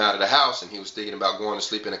 put him out of the house, and he was thinking about going to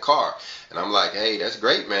sleep in a car. And I'm like, hey, that's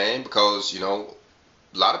great, man, because, a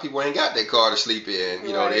lot of people ain't got that car to sleep in.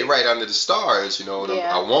 They right under the stars. I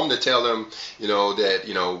want them to tell them,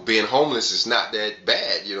 that, being homeless is not that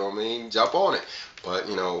bad. You know what I mean? Jump on it. But,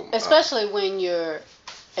 especially when you're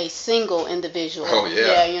a single individual. Oh, yeah.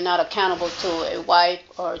 Yeah, you're not accountable to a wife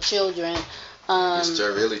or children. It's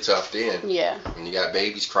really tough then. Yeah. When you got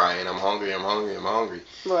babies crying, I'm hungry, I'm hungry, I'm hungry.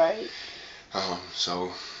 Right. So,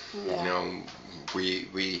 we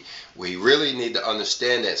really need to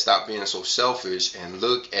understand that, stop being so selfish, and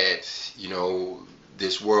look at,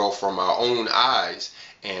 this world from our own eyes,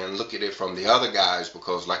 and look at it from the other guys,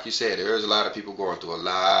 because like you said, there's a lot of people going through a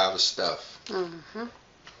lot of stuff.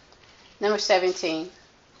 Number 17.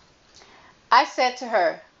 I said to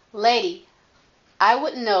her, Lady, I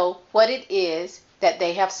would know what it is that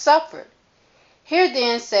they have suffered. Here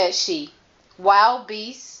then, said she, wild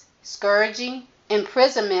beasts, scourging,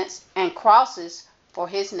 imprisonments, and crosses for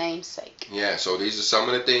His name's sake. Yeah, so these are some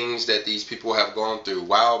of the things that these people have gone through.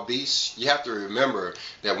 Wild beasts, you have to remember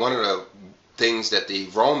that one of the things that the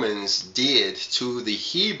Romans did to the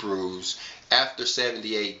Hebrews after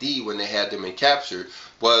 70 AD, when they had them in capture,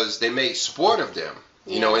 was they made sport of them.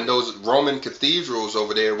 In those Roman cathedrals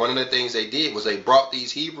over there, one of the things they did was they brought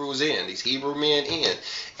these Hebrew men in,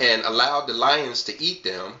 and allowed the lions to eat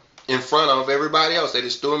them in front of everybody else. They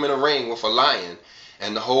just threw them in a ring with a lion,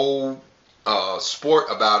 and the whole sport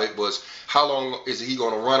about it was, how long is he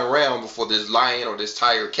going to run around before this lion or this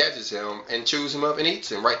tiger catches him and chews him up and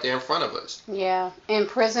eats him right there in front of us. Yeah,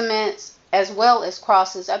 imprisonments as well as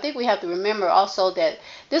crosses. I think we have to remember also that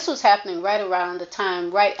this was happening right around the time,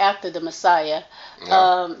 right after the Messiah,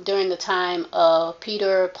 during the time of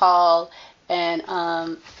Peter, Paul, and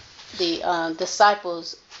the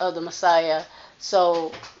disciples of the Messiah.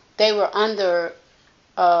 So they were under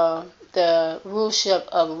the ruleship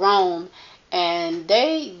of Rome, and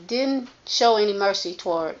they didn't show any mercy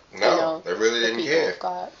toward they really didn't care. Of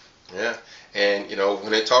God. Yeah. And,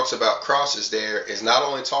 when it talks about crosses there, it's not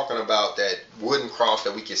only talking about that wooden cross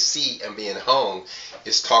that we can see and being hung.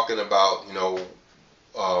 It's talking about,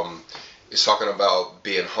 It's talking about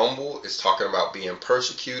being humble. It's talking about being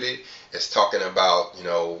persecuted. It's talking about,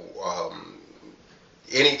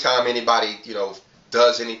 anytime anybody,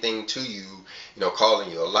 does anything to you, calling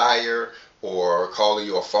you a liar or calling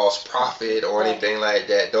you a false prophet or anything like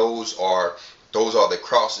that. Those are the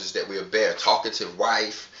crosses that we'll bear. Talkative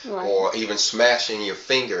wife, or even smashing your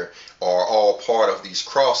finger, are all part of these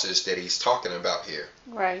crosses that he's talking about here.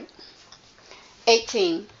 Right.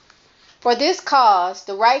 18. For this cause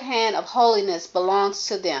the right hand of holiness belongs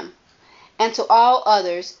to them, and to all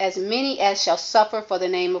others, as many as shall suffer for the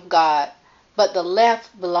name of God, but the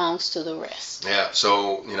left belongs to the rest. Yeah,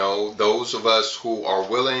 so, those of us who are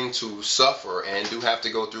willing to suffer and do have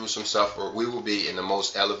to go through some suffer, we will be in the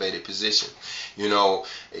most elevated position. I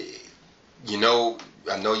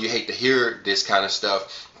know you hate to hear this kind of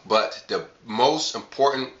stuff, but the most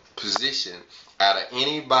important position out of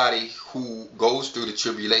anybody who goes through the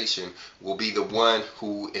tribulation will be the one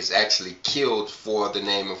who is actually killed for the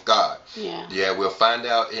name of God. Yeah, we'll find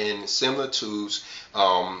out in similitudes,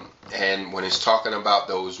 and when it's talking about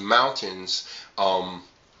those mountains,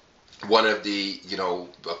 one of the,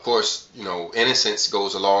 of course, innocence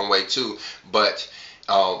goes a long way too, but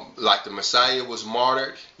like the Messiah was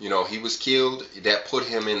martyred, he was killed. That put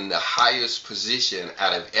him in the highest position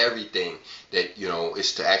out of everything that,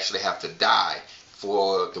 is to actually have to die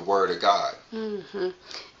for the word of God. Mm-hmm.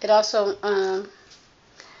 It also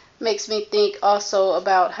makes me think also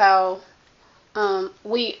about how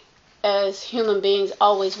we as human beings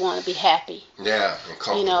always want to be happy. Yeah, and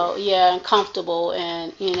comfortable. And comfortable,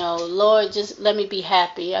 and Lord, just let me be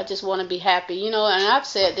happy. I just want to be happy. And I've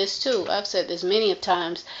said this too. I've said this many of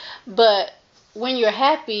times. But when you're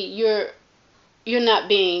happy, you're not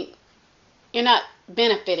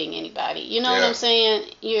benefiting anybody. You know what I'm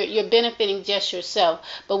saying? You're benefiting just yourself.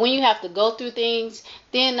 But when you have to go through things,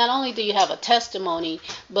 then not only do you have a testimony,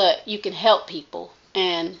 but you can help people.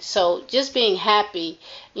 And so just being happy,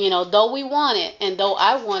 though we want it, and though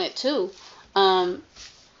I want it too,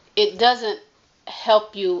 it doesn't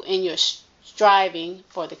help you in your striving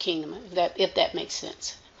for the kingdom, if that makes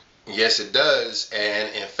sense. Yes, it does.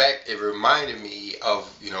 And in fact, it reminded me of,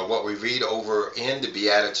 what we read over in the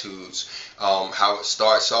Beatitudes, how it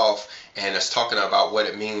starts off, and it's talking about what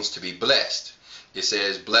it means to be blessed. It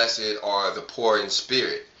says, blessed are the poor in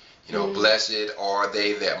spirit. Blessed are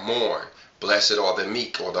they that mourn. Blessed are the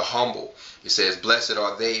meek or the humble. It says, blessed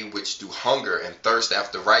are they which do hunger and thirst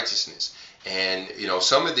after righteousness. And,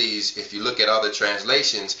 some of these, if you look at other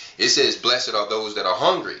translations, it says, blessed are those that are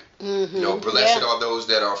hungry. Blessed are those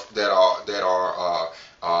that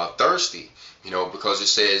are thirsty. Because it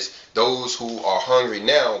says those who are hungry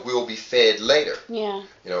now will be fed later. Yeah.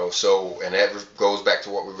 So, and that goes back to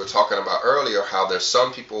what we were talking about earlier, how there's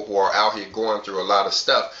some people who are out here going through a lot of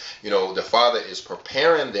stuff. The Father is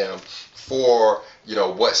preparing them for,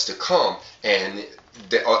 what's to come. And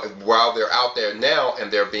while they're out there now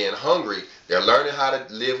and they're being hungry, they're learning how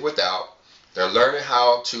to live without. They're learning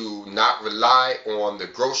how to not rely on the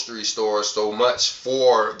grocery store so much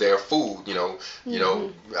for their food.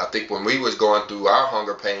 I think when we was going through our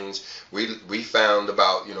hunger pains, we found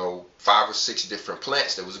about 5 or 6 different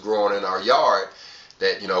plants that was growing in our yard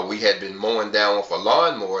that we had been mowing down with a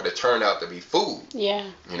lawnmower that turned out to be food. Yeah.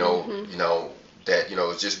 That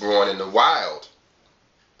is just growing in the wild.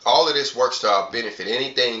 All of this works to our benefit.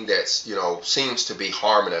 Anything that's seems to be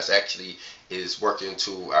harming us actually is working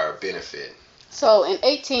to our benefit. So in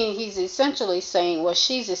 18, she's essentially saying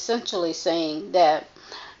that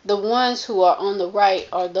the ones who are on the right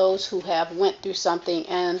are those who have went through something,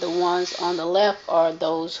 and the ones on the left are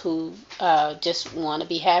those who just want to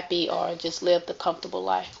be happy or just live the comfortable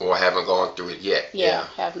life. Or haven't gone through it yet.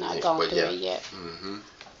 Have not gone through it yet. Mm-hmm.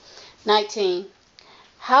 19.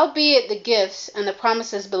 Howbeit the gifts and the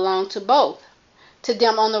promises belong to both, to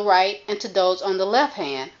them on the right and to those on the left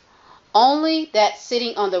hand. Only that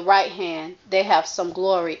sitting on the right hand, they have some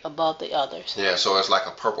glory above the others. Yeah, so it's like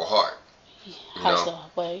a purple heart.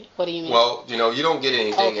 What do you mean? Well, you don't get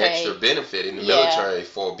anything extra benefit in the military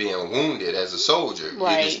for being wounded as a soldier.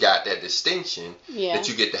 Right. You just got that distinction that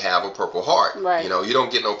you get to have a purple heart. Right. You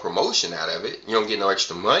don't get no promotion out of it. You don't get no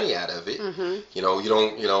extra money out of it. Mm-hmm. You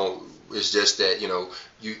don't, it's just that,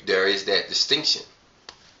 there is that distinction.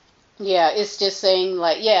 Yeah, it's just saying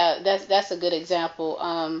that's a good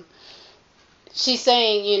example. She's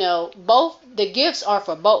saying, both the gifts are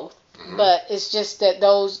for both. Mm-hmm. But it's just that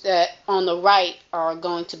those that on the right are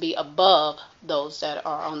going to be above those that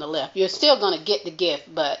are on the left. You're still going to get the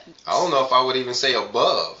gift, but I don't know if I would even say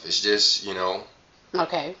above. It's just,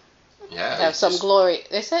 Okay. Yeah. Have some glory.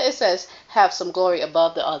 It says have some glory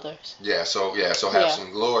above the others. So have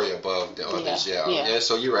some glory above the others. Yeah.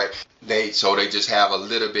 So you're right. They just have a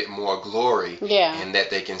little bit more glory. Yeah. And that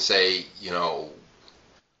they can say,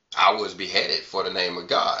 I was beheaded for the name of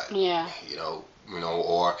God. Yeah.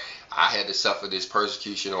 Or I had to suffer this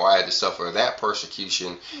persecution, or I had to suffer that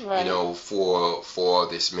persecution, right. for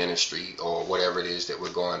this ministry or whatever it is that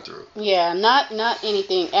we're going through. Yeah, not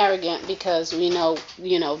anything arrogant, because we know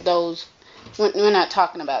those. We're not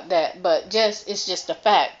talking about that, but it's just a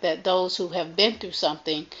fact that those who have been through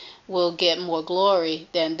something will get more glory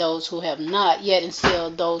than those who have not. Yet and still,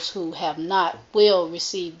 those who have not will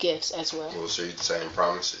receive gifts as well. We'll see the same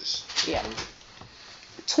promises. Yeah.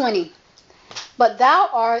 20. But thou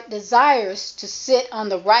art desirous to sit on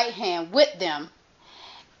the right hand with them,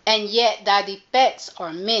 and yet thy defects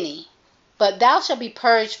are many. But thou shalt be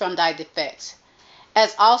purged from thy defects,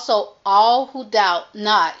 as also all who doubt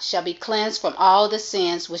not shall be cleansed from all the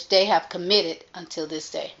sins which they have committed until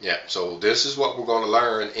this day. Yeah, so this is what we're going to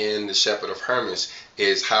learn in the Shepherd of Hermas,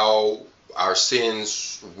 is how our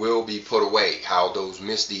sins will be put away, how those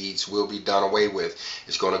misdeeds will be done away with.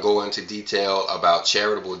 It's going to go into detail about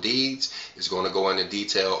charitable deeds. It's going to go into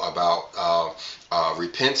detail about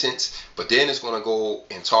repentance, but then it's going to go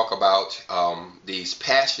and talk about these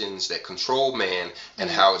passions that control man and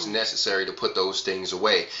how it's necessary to put those things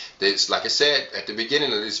away. This, like I said at the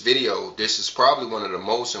beginning of this video, this is probably one of the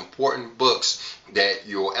most important books that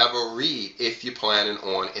you'll ever read if you're planning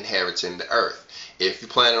on inheriting the earth. If you're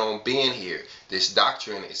planning on being here, this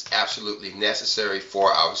doctrine is absolutely necessary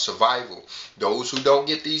for our survival. Those who don't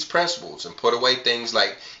get these principles and put away things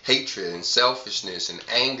like hatred and selfishness and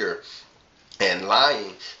anger and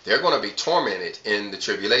lying, they're going to be tormented in the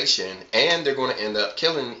tribulation, and they're going to end up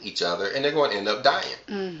killing each other, and they're going to end up dying.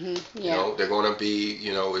 Mm-hmm. Yeah. They're going to be,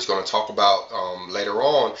 it's going to talk about later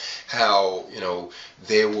on how,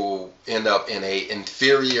 they will end up in a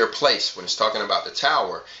inferior place. When it's talking about the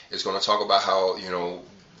tower, it's going to talk about how,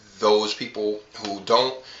 those people who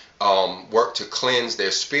don't work to cleanse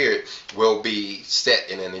their spirit will be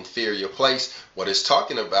set in an inferior place. What it's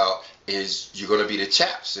talking about is you're going to be the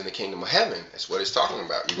chaps in the kingdom of heaven. That's what it's talking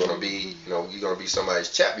about. You're going to be, you're going to be somebody's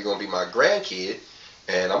chap. You're going to be my grandkid,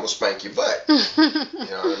 and I'm going to spank your butt. You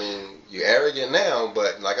know what I mean? You're arrogant now,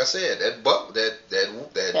 but like I said, that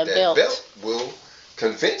belt will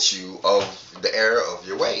convince you of the error of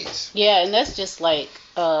your ways. Yeah, and that's just like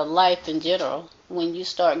life in general. When you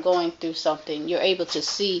start going through something, you're able to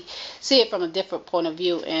see it from a different point of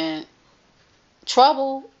view, and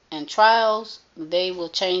trouble and trials, they will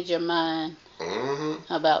change your mind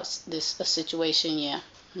about a situation. Yeah.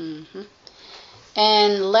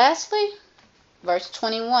 And lastly, verse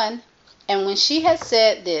 21, and when she had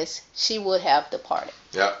said this, she would have departed.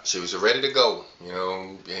 Yeah, she was ready to go,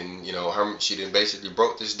 she didn't basically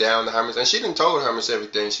broke this down to Hermas, and she didn't told Hermas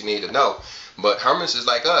everything she needed to know. But Hermas is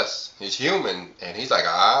like us. He's human, and he's like,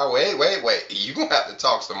 wait. You're going to have to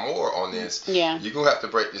talk some more on this. Yeah. You're going to have to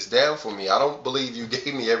break this down for me. I don't believe you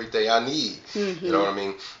gave me everything I need. You know what I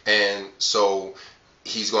mean? And so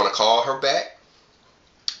he's going to call her back,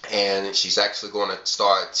 and she's actually going to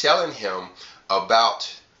start telling him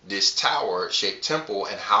about this tower-shaped temple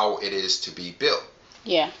and how it is to be built.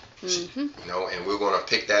 Yeah. And we're going to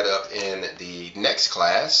pick that up in the next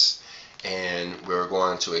class, and we're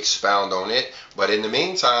going to expound on it. But in the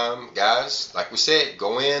meantime, guys, like we said,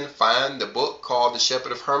 go in, find the book called The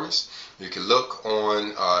Shepherd of Hermas. You can look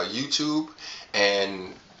on YouTube,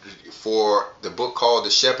 and for the book called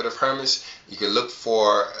The Shepherd of Hermas, you can look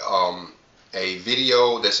for a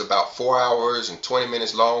video that's about 4 hours and 20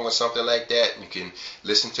 minutes long or something like that. You can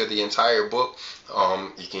listen to the entire book.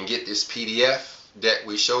 You can get this PDF that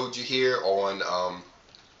we showed you here on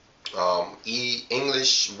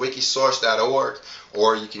englishwikisource.org,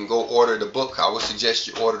 or you can go order the book. I would suggest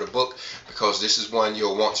you order the book, because this is one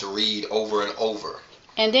you'll want to read over and over.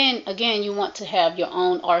 And then again, you want to have your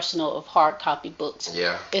own arsenal of hard copy books.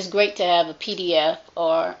 Yeah. It's great to have a PDF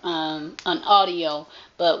or an audio,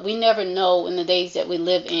 but we never know in the days that we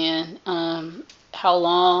live in how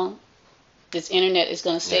long this internet is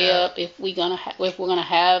going to stay up, if we're going to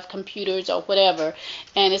have computers or whatever.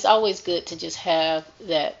 And it's always good to just have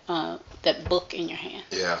that book in your hand.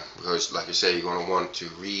 Yeah, because like I say, you're going to want to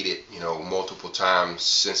read it, multiple times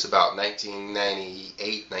since about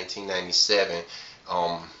 1998, 1997.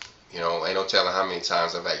 Ain't no telling how many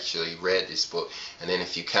times I've actually read this book. And then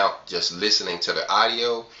if you count just listening to the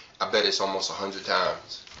audio, I bet it's almost 100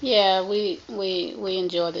 times. Yeah, we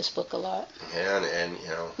enjoy this book a lot. Yeah, and you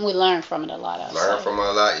know, we learn from it a lot. Learn from it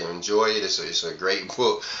a lot. You enjoy it. It's a great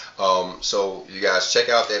book. So you guys check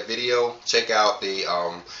out that video. Check out the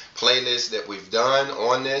playlist that we've done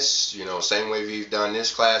on this. You know, same way we've done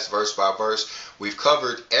this class, verse by verse. We've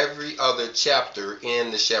covered every other chapter in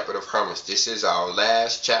the Shepherd of Hermas. This is our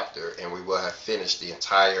last chapter, and we will have finished the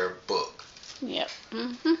entire book. Yep.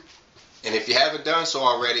 And if you haven't done so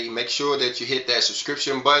already, make sure that you hit that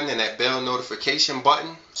subscription button and that bell notification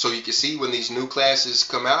button so you can see when these new classes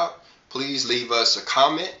come out. Please leave us a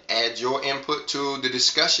comment, add your input to the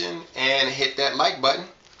discussion, and hit that like button.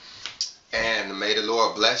 And may the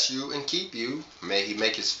Lord bless you and keep you. May he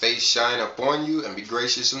make his face shine upon you and be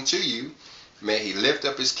gracious unto you. May he lift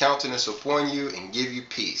up his countenance upon you and give you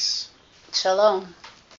peace. Shalom.